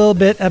talk a little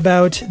bit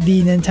about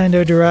the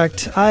Nintendo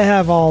Direct. I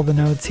have all the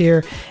notes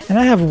here, and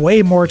I have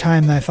way more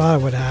time than I thought I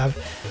would have.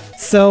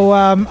 So,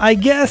 I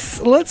guess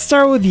let's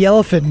start with the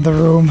elephant in the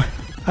room.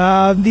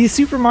 The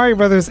Super Mario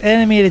Bros.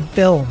 Animated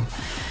film.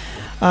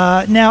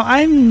 Now,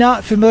 I'm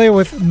not familiar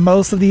with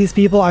most of these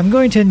people, I'm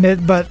going to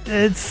admit, but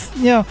it's,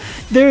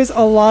 there's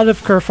a lot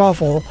of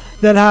kerfuffle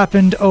that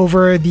happened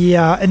over the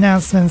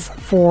announcements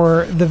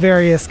for the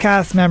various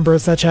cast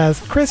members, such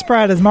as Chris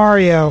Pratt as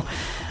Mario,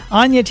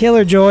 Anya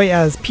Taylor-Joy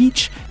as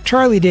Peach,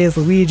 Charlie Day as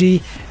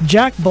Luigi,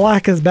 Jack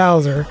Black as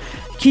Bowser,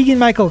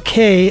 Keegan-Michael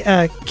Key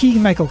as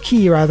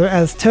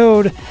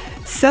Toad,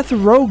 Seth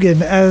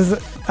Rogen as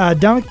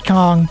Donkey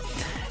Kong,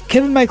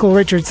 Kevin Michael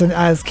Richardson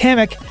as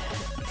Kamek,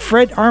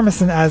 Fred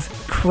Armisen as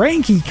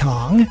Cranky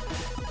Kong,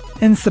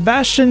 and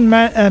Sebastian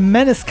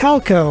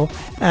Maniscalco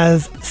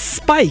as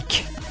Spike,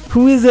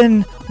 who is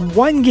in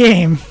one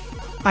game.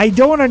 I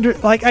don't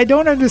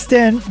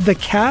understand the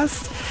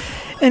cast,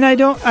 and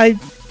I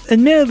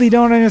admittedly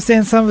don't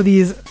understand some of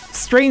these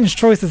strange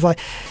choices, like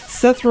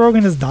Seth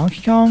Rogen as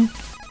Donkey Kong.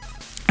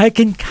 I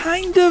can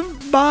kind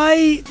of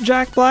buy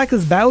Jack Black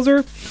as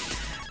Bowser,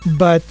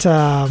 but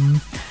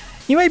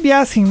you might be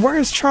asking,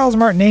 where's Charles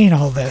Martinet in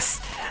all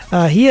this?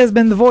 He has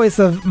been the voice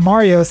of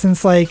Mario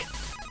since like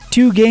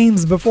 2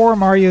 games before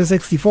Mario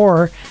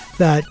 64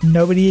 that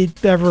nobody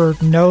ever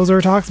knows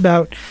or talks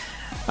about.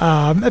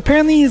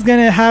 Apparently he's going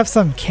to have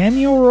some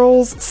cameo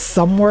roles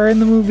somewhere in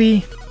the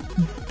movie,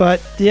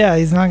 but yeah,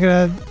 he's not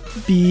going to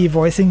be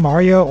voicing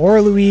Mario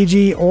or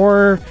Luigi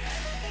or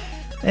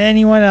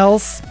anyone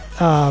else.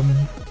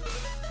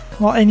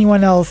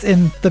 Anyone else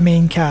in the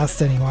main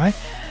cast anyway.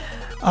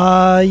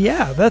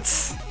 Yeah,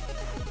 that's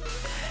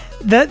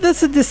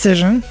a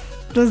decision.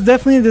 That's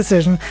definitely a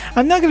decision.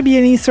 I'm not going to be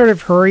in any sort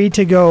of hurry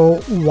to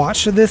go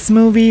watch this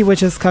movie,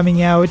 which is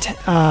coming out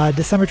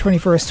December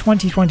 21st,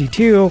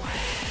 2022.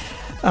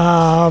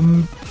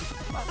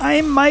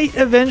 I might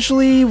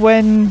eventually,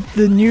 when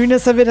the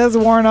newness of it has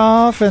worn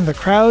off and the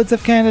crowds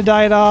have kind of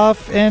died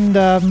off, and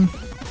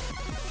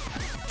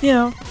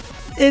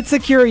it's a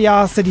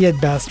curiosity at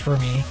best for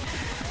me.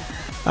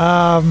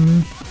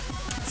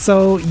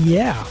 So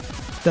yeah,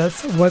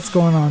 that's what's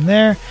going on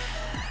there.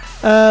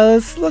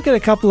 Let's look at a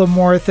couple of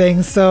more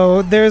things.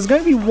 So there's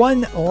going to be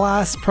one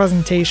last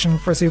presentation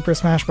for Super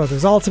Smash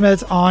Bros.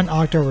 Ultimate on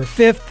October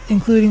 5th,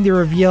 including the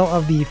reveal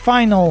of the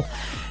final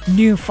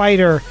new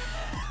fighter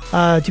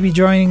to be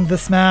joining the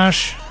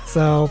Smash.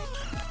 So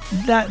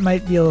that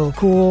might be a little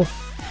cool.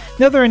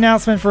 Another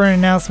announcement for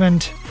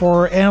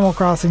Animal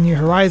Crossing New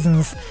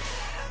Horizons.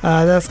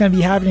 That's going to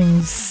be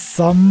happening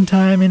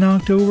sometime in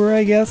October,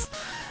 I guess.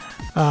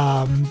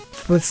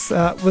 With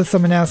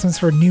some announcements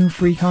for new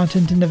free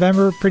content in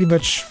November. Pretty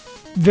much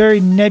very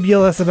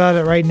nebulous about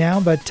it right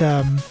now, but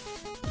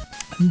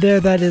there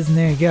that is, and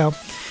there you go.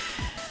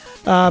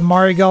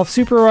 Mario Golf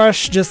Super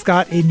Rush just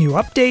got a new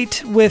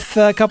update with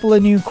a couple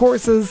of new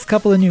courses, a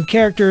couple of new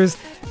characters.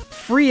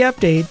 Free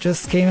update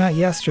just came out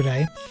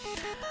yesterday.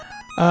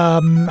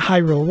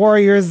 Hyrule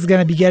Warriors is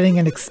going to be getting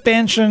an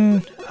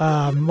expansion.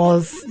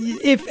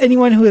 If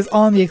anyone who is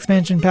on the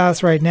expansion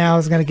pass right now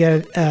is going to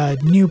get a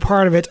new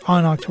part of it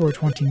on October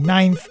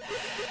 29th.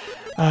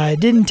 I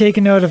didn't take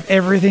a note of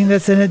everything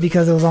that's in it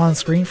because it was on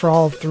screen for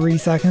all of 3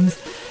 seconds.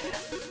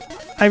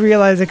 I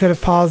realized I could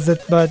have paused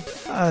it, but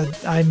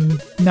I'm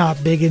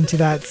not big into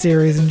that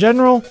series in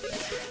general,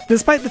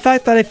 despite the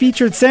fact that I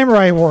featured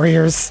Samurai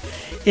Warriors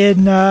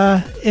from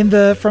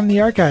the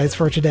archives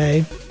for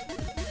today.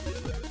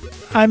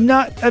 I'm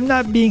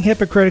not being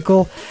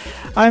hypocritical.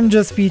 I'm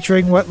just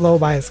featuring what Low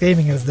Bias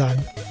Gaming has done.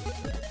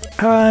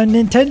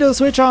 Nintendo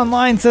Switch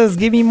Online says,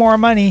 give me more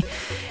money,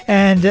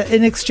 and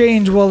in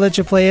exchange we'll let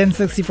you play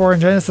N64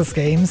 and Genesis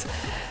games.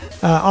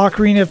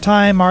 Ocarina of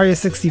Time, Mario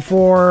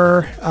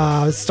 64,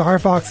 Star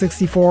Fox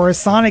 64,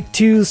 Sonic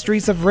 2,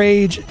 Streets of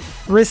Rage,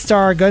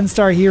 Ristar,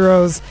 Gunstar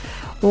Heroes,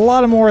 a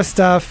lot of more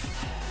stuff.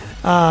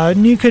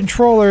 New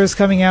controllers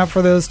coming out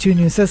for those 2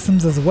 new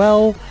systems as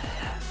well.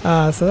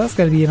 So that's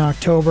going to be in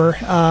October.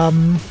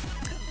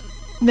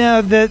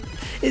 Now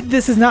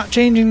this is not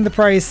changing the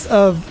price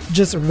of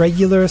just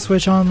regular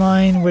Switch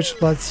Online,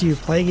 which lets you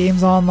play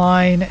games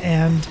online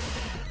and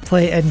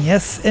play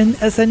NES and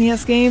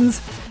SNES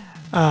games.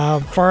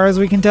 Far as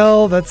we can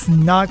tell, that's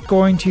not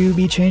going to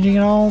be changing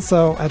at all,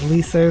 so at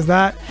least there's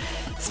that.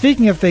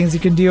 Speaking of things you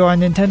can do on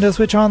Nintendo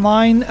Switch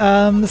Online,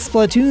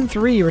 Splatoon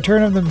 3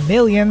 Return of the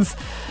Millions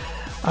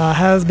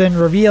has been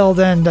revealed,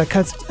 and a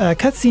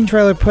cutscene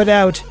trailer put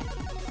out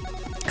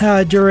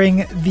during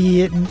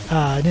the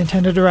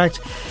Nintendo Direct.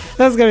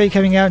 That's going to be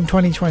coming out in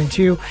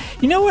 2022.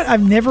 You know what?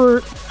 I've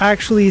never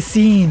actually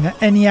seen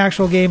any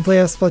actual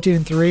gameplay of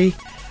Splatoon 3,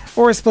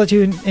 or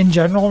Splatoon in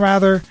general,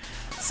 rather.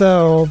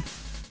 So,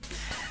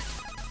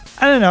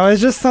 I don't know.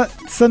 It's just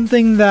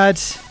something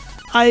that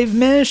I've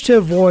managed to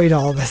avoid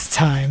all this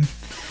time,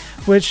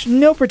 which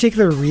no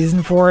particular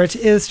reason for it.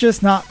 It's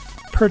just not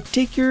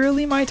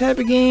particularly my type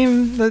of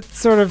game, that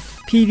sort of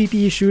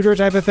PvP shooter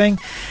type of thing.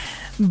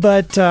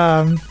 But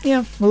yeah,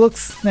 it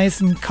looks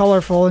nice and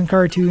colorful and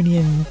cartoony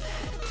and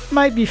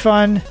might be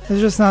fun. It's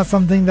just not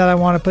something that I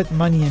want to put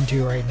money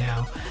into right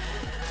now.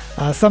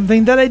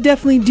 Something that I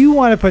definitely do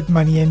want to put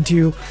money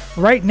into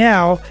right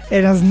now,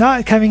 and is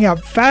not coming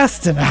up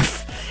fast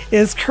enough,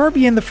 is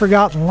Kirby and the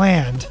Forgotten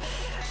Land.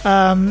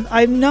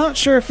 I'm not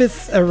sure if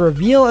it's a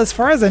reveal. As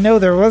far as I know,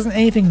 there wasn't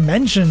anything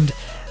mentioned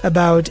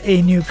about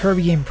a new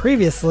Kirby game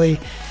previously,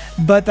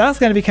 but that's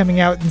going to be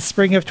coming out in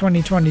spring of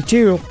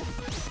 2022.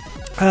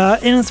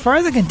 And as far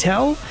as I can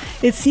tell,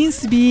 it seems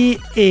to be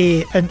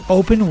an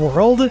open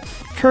world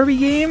Kirby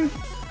game.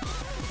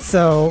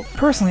 So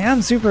personally,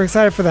 I'm super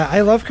excited for that.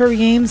 I love Kirby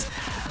games.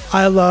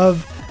 I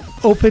love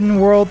open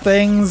world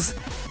things,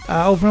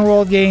 open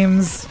world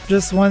games,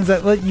 just ones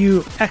that let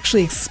you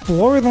actually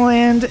explore the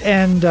land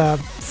and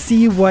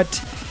see what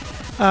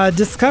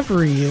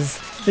discoveries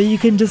that you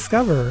can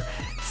discover.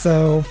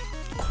 So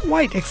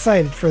quite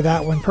excited for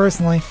that one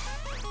personally.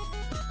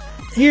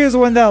 Here's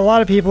one that a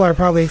lot of people are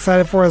probably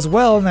excited for as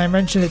well, and I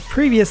mentioned it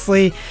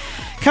previously.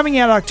 Coming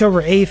out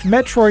October 8th,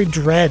 Metroid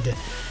Dread.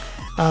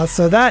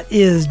 So that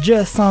is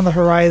just on the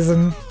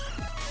horizon.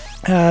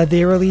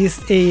 They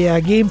released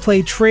a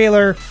gameplay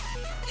trailer,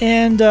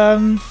 and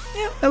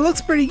yeah, it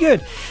looks pretty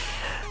good.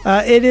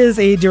 It is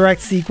a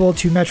direct sequel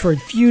to Metroid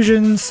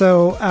Fusion,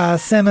 so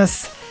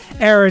Samus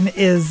Aran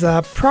is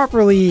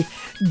properly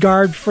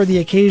garbed for the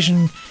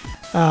occasion,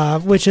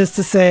 which is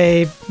to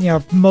say,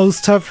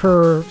 most of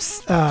her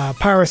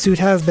power suit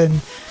has been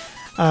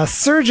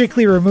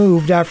surgically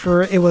removed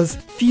after it was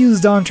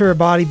fused onto her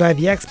body by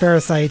the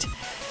X-Parasite.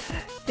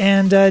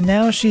 And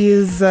now she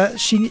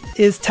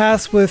is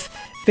tasked with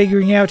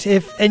figuring out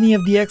if any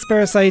of the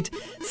X-Parasite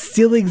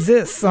still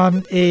exists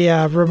on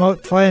a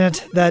remote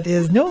planet that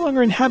is no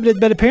longer inhabited,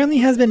 but apparently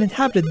has been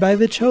inhabited by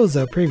the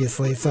Chozo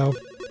previously. So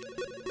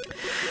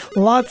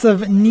lots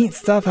of neat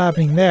stuff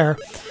happening there.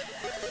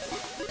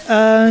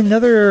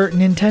 Another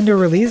Nintendo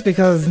release,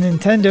 because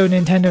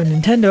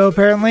Nintendo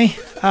apparently.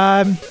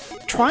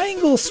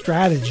 Triangle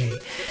Strategy.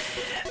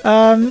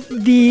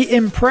 The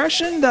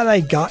impression that I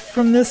got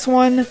from this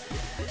one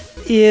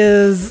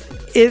is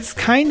it's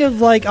kind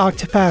of like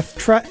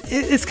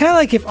it's kind of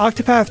like if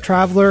Octopath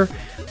Traveler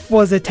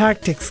was a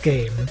tactics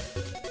game.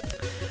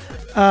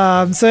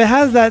 So it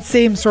has that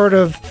same sort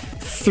of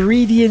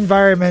 3D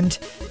environment,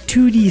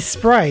 2D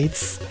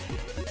sprites,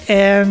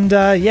 and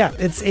yeah,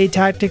 it's a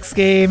tactics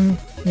game.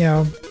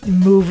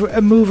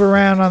 Move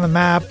around on the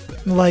map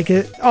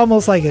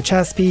almost like a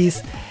chess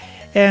piece,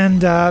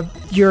 and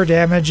your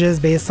damage is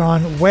based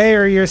on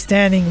where you're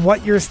standing,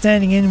 what you're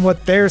standing in,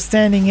 what they're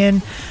standing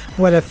in,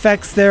 what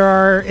effects there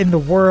are in the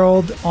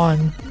world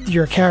on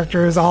your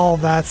characters, all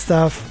of that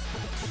stuff.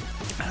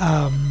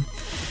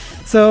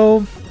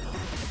 So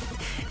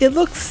it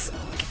looks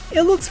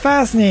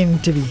fascinating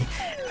to me.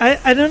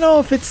 I don't know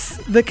if it's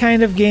the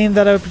kind of game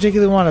that I would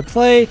particularly want to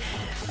play.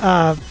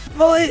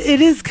 Well,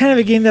 it is kind of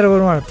a game that I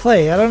would want to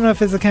play. I don't know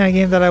if it's the kind of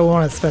game that I would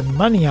want to spend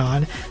money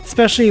on,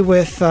 especially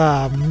with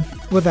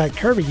that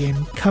Kirby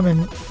game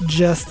coming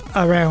just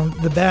around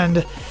the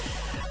bend.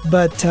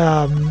 But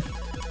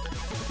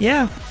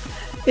yeah,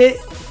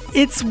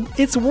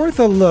 it's worth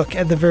a look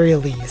at the very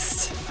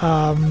least,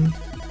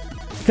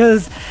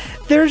 because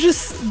there's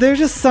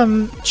just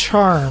some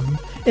charm,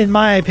 in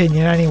my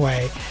opinion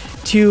anyway,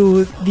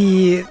 to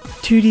the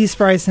 2D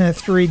sprites in a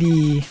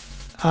 3D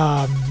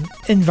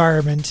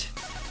environment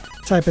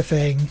type of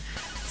thing.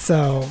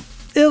 So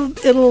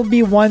it'll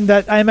be one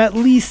that I'm at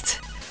least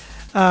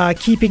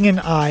keeping an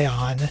eye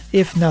on,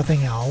 if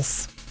nothing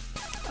else.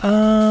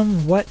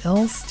 What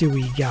else do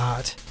we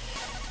got?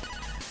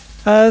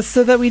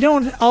 So that we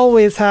don't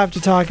always have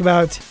to talk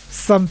about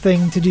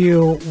something to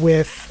do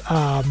with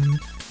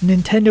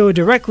Nintendo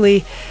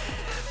directly,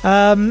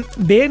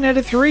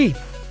 Bayonetta 3.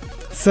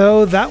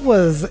 So that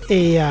was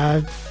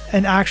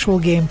an actual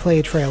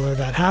gameplay trailer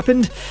that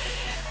happened,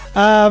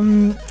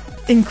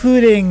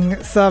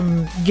 including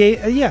some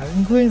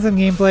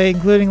gameplay,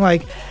 including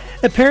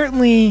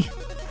apparently,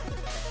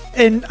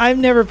 and I've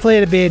never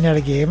played a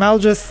Bayonetta game, I'll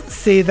just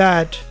say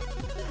that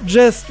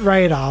just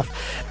right off,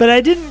 but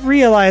I didn't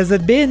realize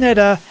that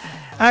Bayonetta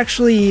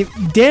actually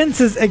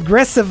dances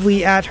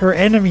aggressively at her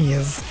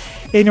enemies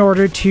in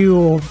order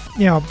to,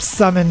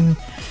 summon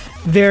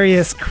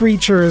various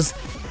creatures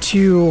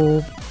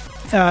to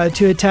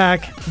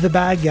attack the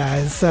bad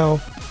guys. So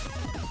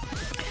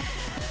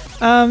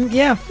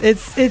yeah, it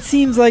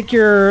seems like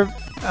you're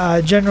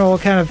general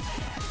kind of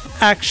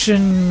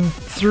action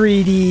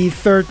 3D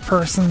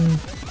third-person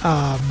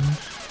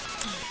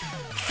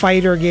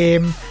fighter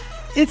game.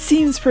 It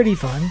seems pretty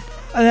fun.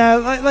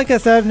 Like I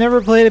said, I've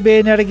never played a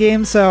Bayonetta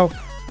game, so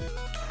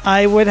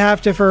I would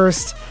have to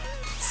first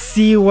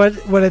see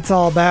what it's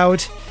all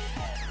about.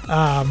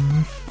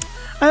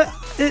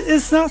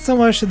 It's not so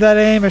much that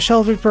I am a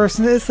sheltered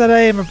person, it's that I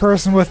am a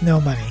person with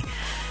no money.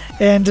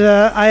 And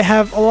I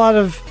have a lot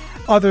of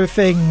other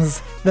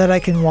things that I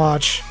can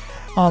watch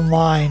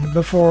online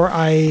before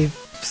I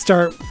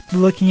start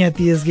looking at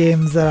these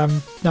games that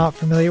I'm not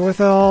familiar with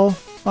at all.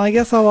 Well, I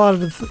guess a lot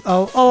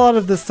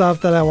of the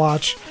stuff that I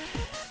watch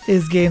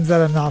is games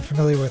that I'm not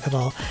familiar with at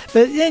all.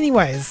 But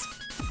anyways,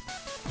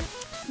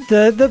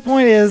 the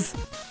point is,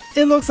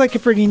 it looks like a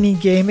pretty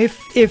neat game.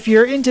 If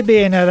you're into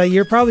Bayonetta,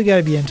 you're probably got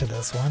to be into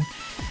this one.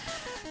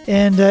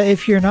 And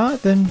if you're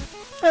not, then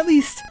at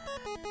least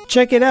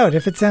check it out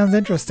if it sounds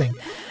interesting.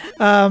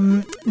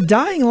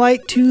 Dying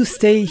Light 2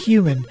 Stay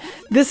Human.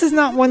 This is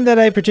not one that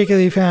I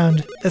particularly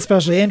found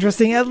especially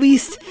interesting, at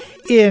least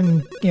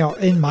in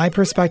my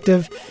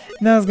perspective.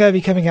 Now it's got to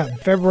be coming out in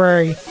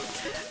February.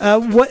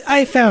 What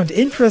I found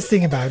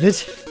interesting about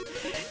it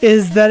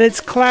is that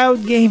it's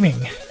cloud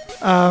gaming.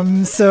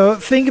 So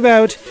think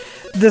about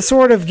the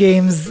sort of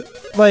games,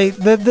 like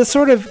the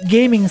sort of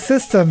gaming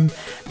system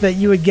that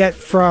you would get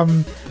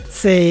from,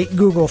 say,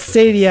 Google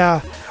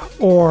Stadia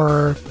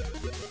or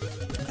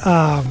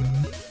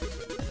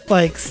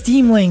like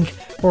Steam Link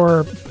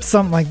or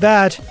something like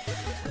that,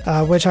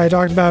 which I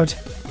talked about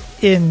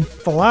in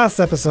the last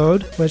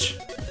episode, which,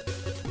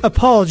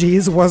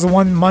 apologies, was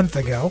 1 month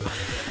ago.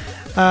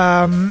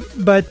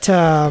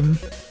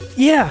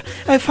 Yeah,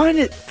 I find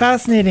it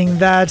fascinating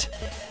that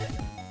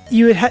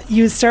you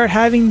would start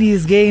having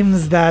these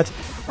games that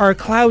are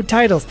cloud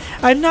titles.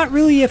 I'm not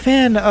really a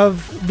fan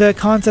of the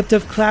concept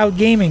of cloud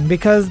gaming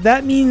because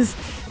that means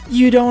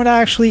you don't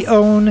actually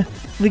own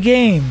the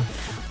game.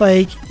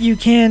 Like, you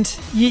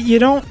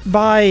don't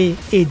buy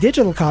a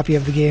digital copy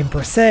of the game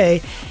per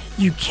se.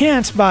 You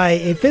can't buy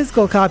a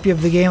physical copy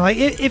of the game. Like,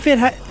 if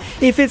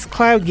it's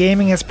cloud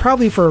gaming, it's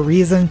probably for a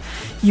reason.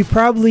 You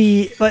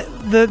probably, like,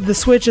 the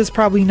Switch is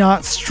probably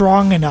not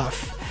strong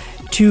enough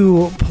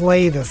to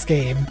play this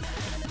game.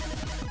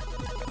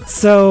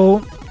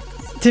 So,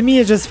 to me,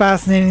 it's just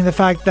fascinating the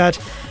fact that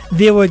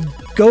they would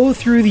go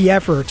through the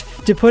effort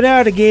to put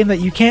out a game that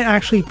you can't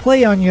actually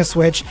play on your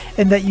Switch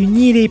and that you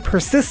need a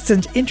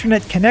persistent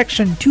internet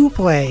connection to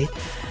play.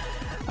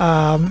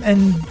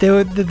 And they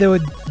would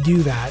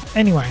do that.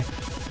 Anyway,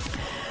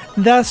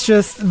 that's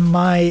just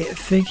my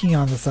thinking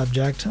on the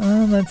subject.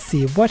 Let's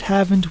see, what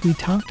haven't we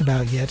talked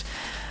about yet?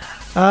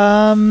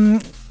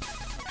 ActRaiser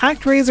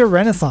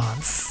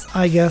Renaissance,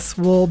 I guess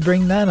we'll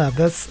bring that up.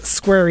 That's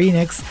Square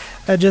Enix.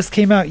 That just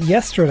came out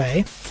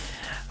yesterday.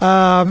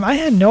 I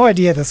had no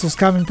idea this was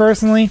coming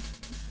personally,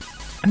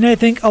 and I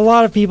think a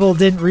lot of people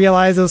didn't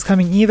realize it was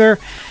coming either.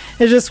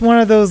 It's just one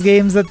of those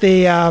games that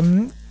they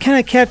kind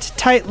of kept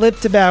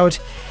tight-lipped about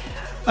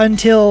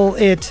until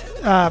it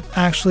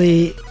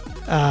actually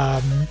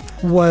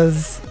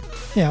was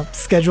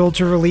scheduled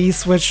to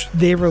release, which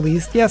they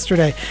released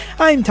yesterday.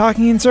 I'm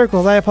talking in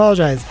circles, I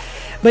apologize.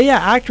 But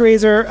yeah,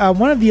 ActRaiser,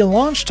 one of the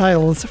launch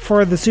titles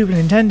for the Super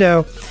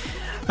Nintendo,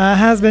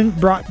 has been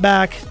brought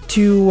back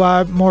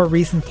to more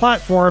recent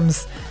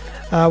platforms.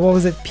 What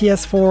was it?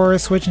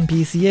 PS4, Switch, and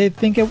PC, I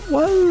think it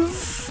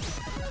was.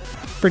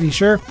 Pretty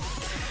sure.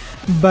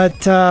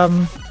 But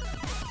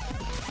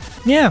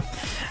yeah,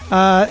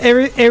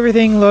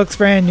 everything looks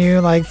brand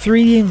new, like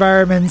 3D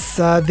environments.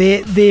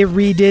 They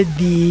redid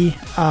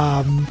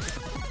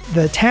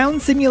the town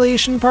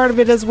simulation part of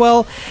it as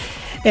well.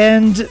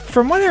 And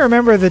from what I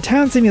remember, the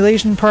town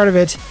simulation part of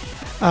it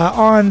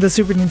on the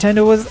Super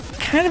Nintendo was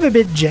kind of a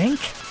bit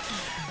jank.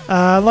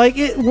 Like,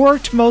 it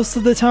worked most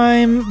of the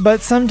time,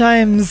 but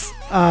sometimes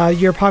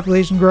your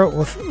population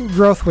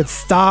growth would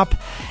stop,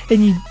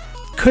 and you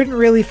couldn't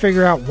really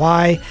figure out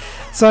why.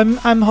 So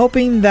I'm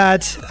hoping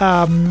that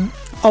a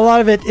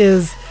lot of it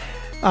is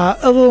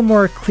a little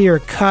more clear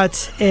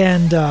cut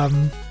and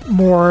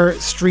more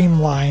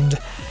streamlined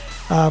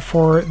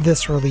for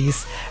this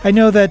release. I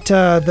know that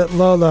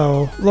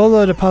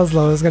Lolo de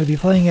Puzzlo is going to be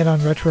playing it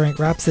on RetroRank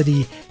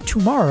Rhapsody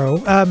tomorrow.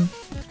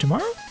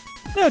 Tomorrow?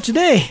 No,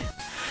 today.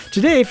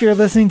 Today, if you're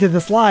listening to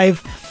this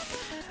live.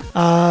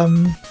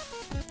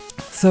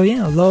 So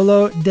yeah,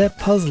 Lolo de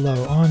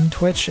Puzzlo on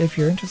Twitch if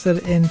you're interested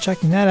in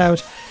checking that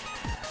out.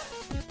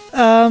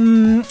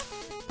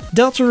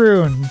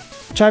 Deltarune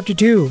Chapter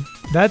 2,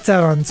 that's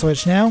out on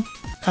Switch now.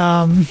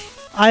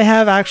 I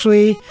have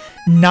actually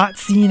not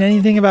seen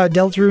anything about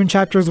Deltarune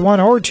Chapters 1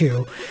 or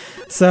 2,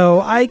 so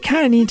I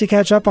kind of need to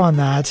catch up on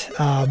that.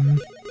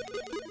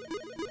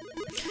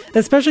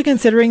 Especially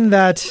considering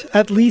that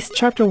at least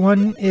Chapter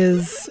 1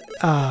 is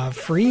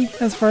free,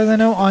 as far as I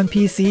know, on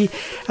PC.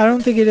 I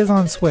don't think it is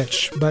on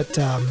Switch, but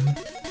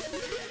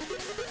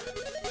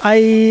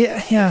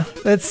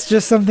that's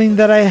just something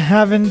that I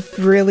haven't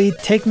really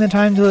taken the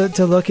time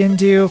to look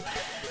into,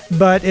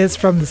 but it's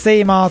from the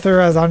same author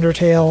as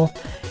Undertale,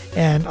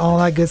 and all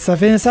that good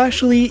stuff. And it's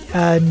actually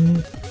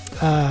an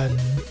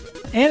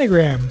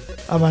anagram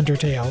of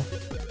Undertale.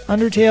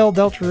 Undertale,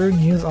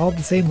 Deltarune use all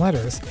the same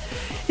letters.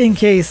 In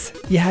case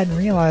you hadn't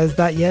realized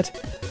that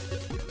yet,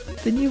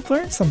 then you've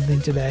learned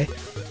something today.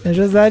 It's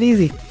just that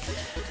easy.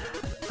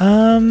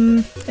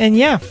 And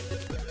yeah,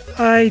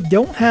 I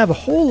don't have a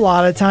whole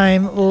lot of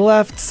time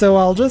left, so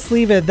I'll just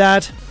leave it at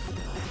that.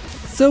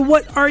 So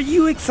what are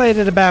you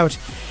excited about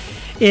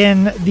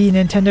in the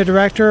Nintendo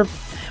Direct? Or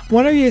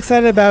what are you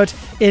excited about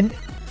in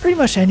pretty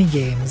much any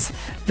games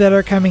that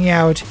are coming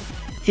out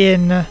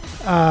in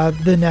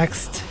the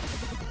next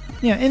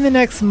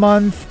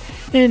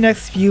month, in the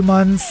next few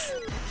months?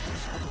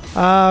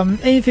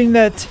 Anything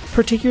that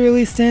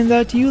particularly stands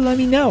out to you, let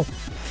me know.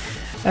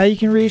 You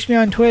can reach me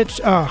on Twitch.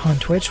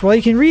 Well,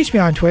 you can reach me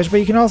on Twitch, but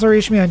you can also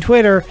reach me on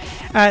Twitter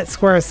at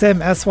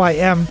SquareSim,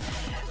 SYM.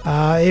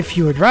 If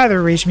you would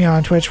rather reach me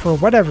on Twitch for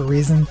whatever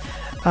reason,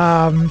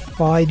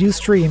 while I do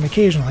stream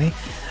occasionally,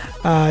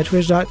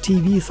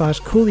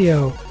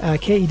 twitch.tv/Coolio,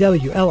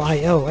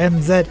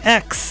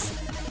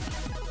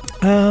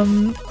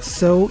 KEWLIOMZX.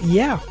 So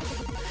yeah,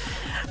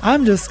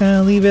 I'm just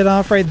gonna leave it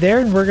off right there,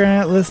 and we're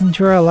gonna listen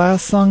to our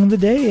last song of the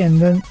day,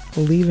 and then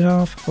leave it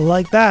off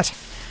like that.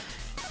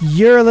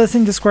 You're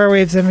listening to Square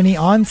Wave 70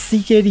 on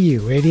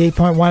CKDU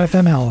 88.1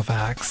 FM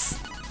Halifax.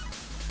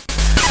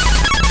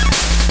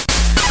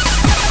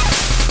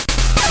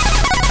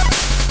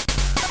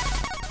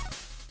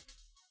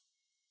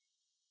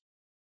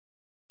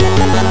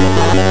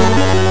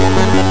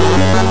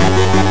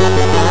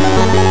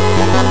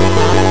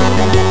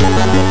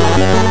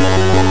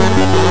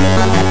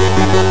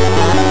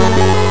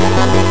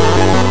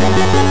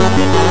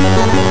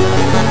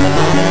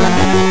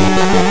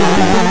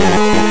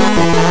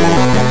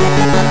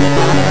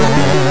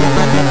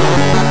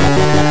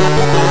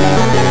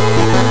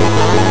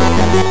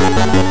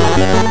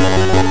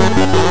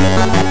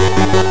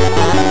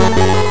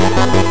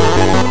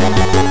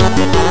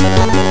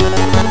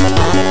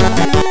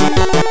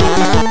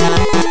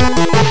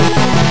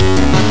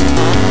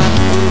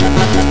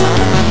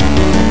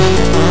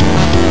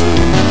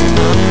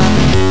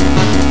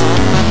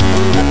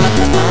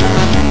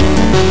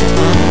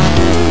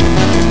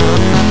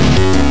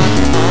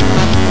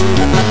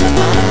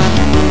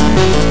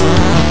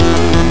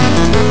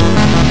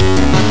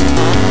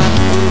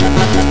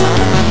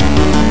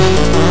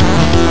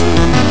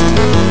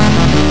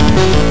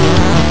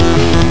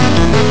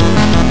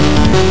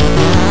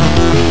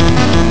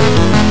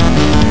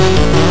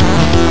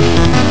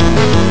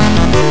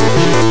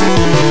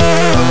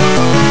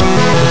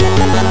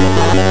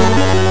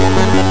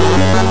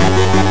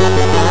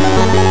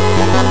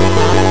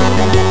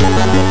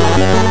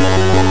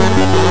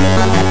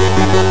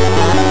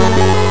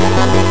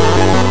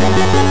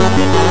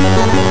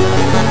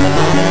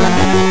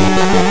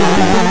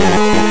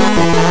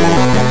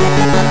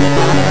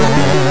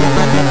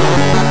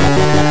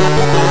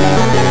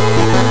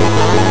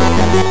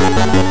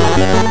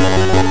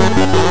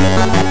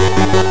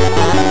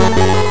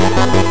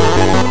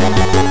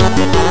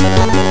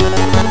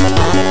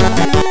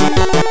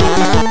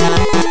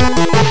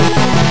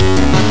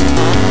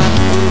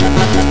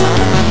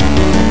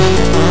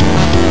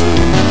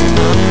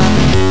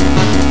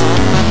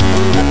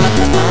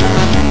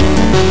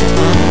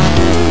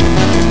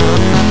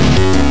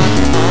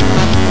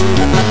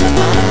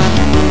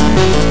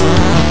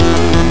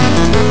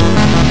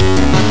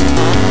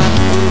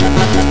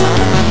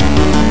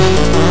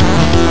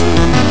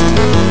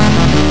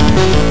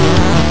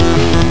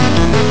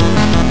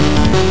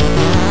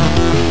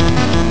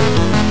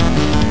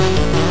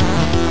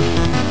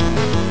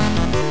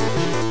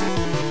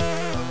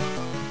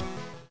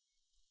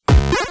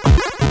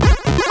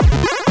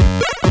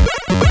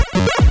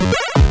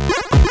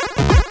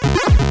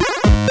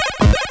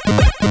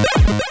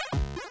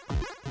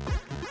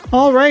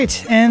 All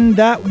right, and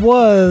that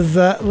was,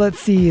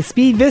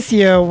 Speed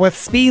Vicio with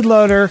Speed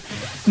Loader,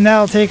 and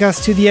that'll take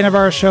us to the end of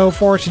our show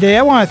for today.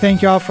 I want to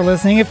thank you all for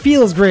listening. It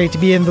feels great to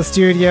be in the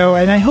studio,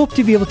 and I hope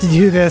to be able to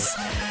do this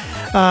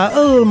a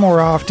little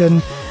more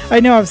often. I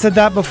know I've said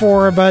that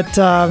before, but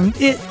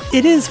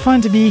it is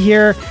fun to be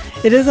here.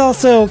 It is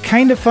also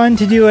kind of fun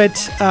to do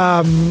it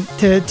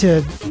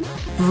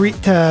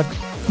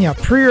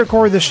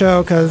pre-record the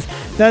show, because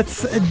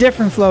that's a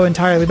different flow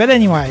entirely. But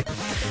anyway.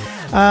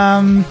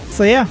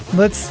 So yeah,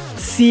 let's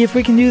see if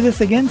we can do this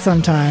again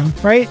sometime,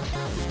 right?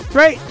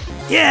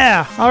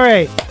 Yeah,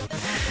 alright.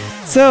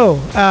 So,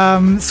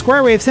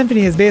 Square Wave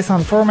Symphony is based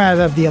on the format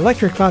of the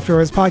Electric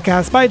Leftovers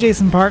podcast by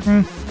Jason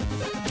Parton.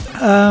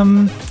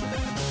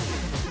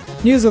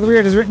 News with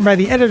Weird is written by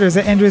the editors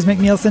at Andrews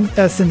McNeil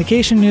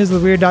Syndication,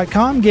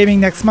 newswithweird.com. Gaming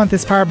Next Month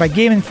is powered by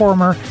Game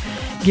Informer,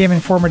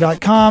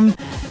 GameInformer.com.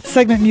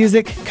 Segment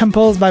music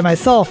composed by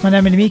myself,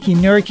 Manami Miki,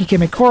 Noriki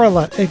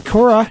Kimikora,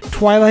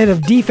 Twilight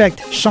of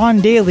Defect, Sean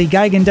Daly,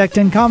 Geigendecked,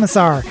 and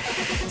Commissar.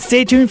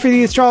 Stay tuned for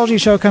the Astrology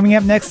Show coming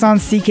up next on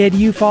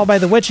CKDU, followed by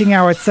The Witching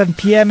Hour at 7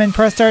 p.m. and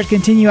Press Start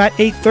continue at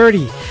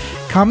 8:30.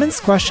 comments,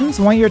 questions,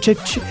 want your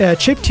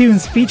chip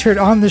tunes featured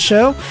on the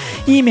show,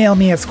 email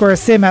me at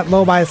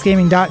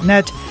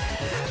squaresim@lowbiasgaming.net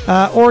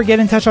or get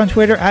in touch on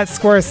Twitter at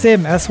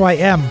squaresim,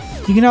 SYM.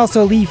 You can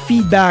also leave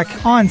feedback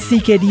on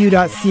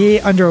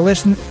ckdu.ca under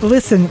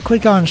listen,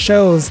 click on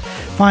shows,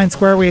 find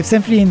Square Wave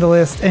Symphony in the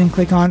list, and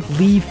click on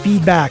leave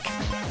feedback.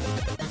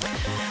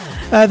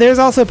 There's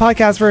also a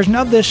podcast version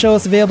of this show.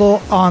 It's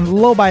available on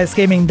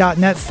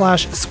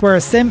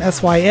lowbiasgaming.net/squaresim,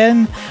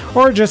 SYN,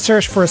 or just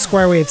search for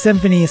Square Wave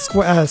Symphony.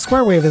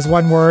 Square Wave is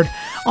one word,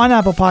 on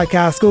Apple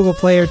Podcasts, Google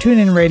Play, or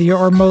TuneIn Radio,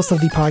 or most of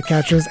the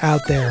podcatchers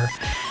out there.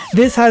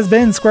 This has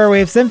been Square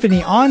Wave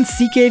Symphony on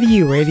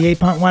CKDU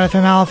 88.1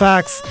 FM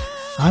Halifax.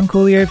 I'm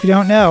Coolier if you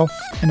don't know,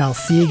 and I'll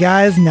see you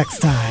guys next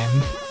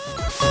time.